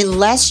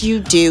unless you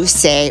do,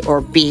 say,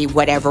 or be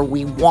whatever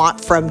we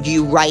want from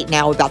you right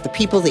now about the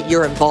people that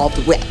you're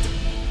involved with.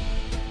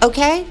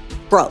 Okay?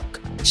 Broke.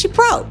 She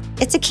broke.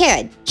 It's a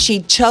kid.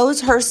 She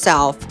chose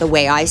herself, the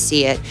way I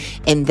see it,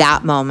 in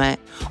that moment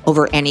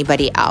over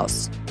anybody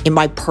else. In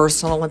my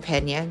personal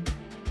opinion,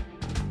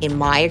 in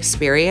my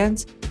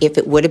experience, if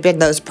it would have been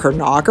those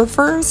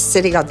pornographers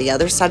sitting on the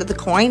other side of the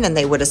coin and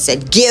they would have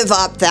said, give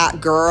up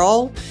that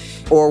girl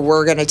or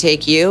we're going to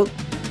take you,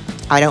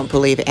 I don't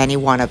believe any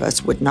one of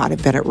us would not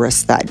have been at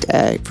risk that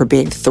day for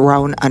being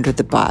thrown under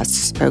the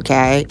bus,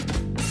 okay?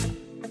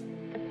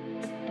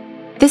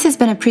 This has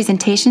been a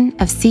presentation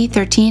of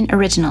C13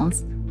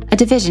 Originals, a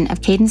division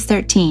of Cadence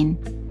 13.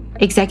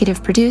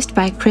 Executive produced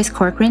by Chris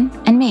Corcoran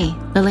and me,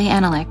 Lily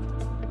Analik.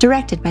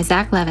 Directed by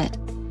Zach Levitt.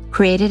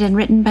 Created and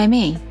written by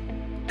me.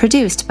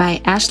 Produced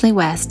by Ashley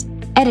West.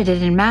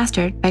 Edited and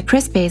mastered by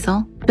Chris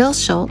Basil, Bill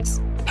Schultz,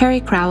 Perry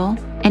Crowell,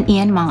 and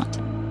Ian Mott.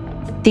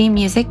 Theme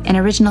music and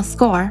original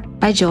score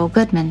by Joel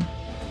Goodman.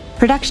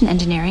 Production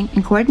engineering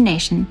and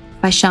coordination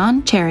by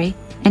Sean Cherry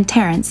and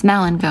Terrence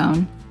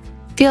Malangone.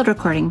 Field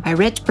recording by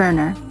Rich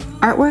Berner.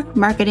 Artwork,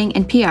 marketing,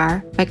 and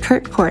PR by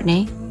Kurt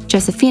Courtney,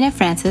 Josephina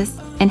Francis,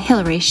 and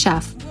Hillary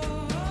Schuff.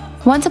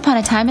 Once Upon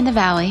a Time in the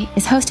Valley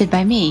is hosted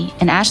by me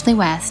and Ashley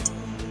West.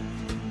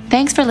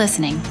 Thanks for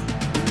listening.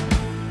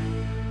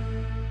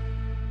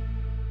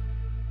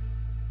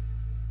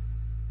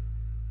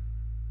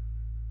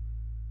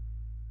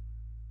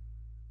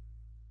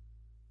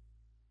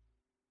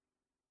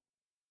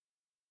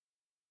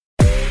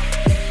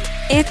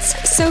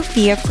 It's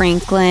Sophia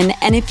Franklin,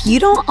 and if you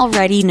don't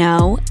already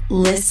know,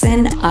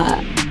 listen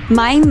up.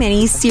 My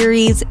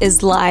mini-series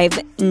is live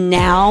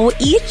now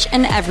each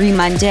and every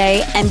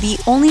Monday, and the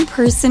only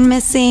person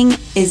missing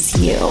is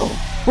you.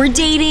 We're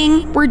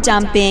dating, we're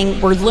dumping,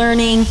 we're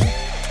learning,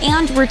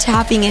 and we're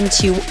tapping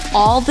into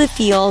all the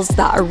feels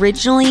that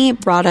originally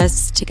brought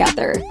us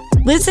together.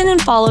 Listen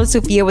and follow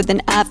Sophia with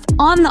an F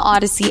on the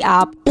Odyssey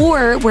app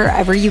or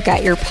wherever you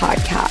get your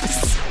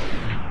podcasts.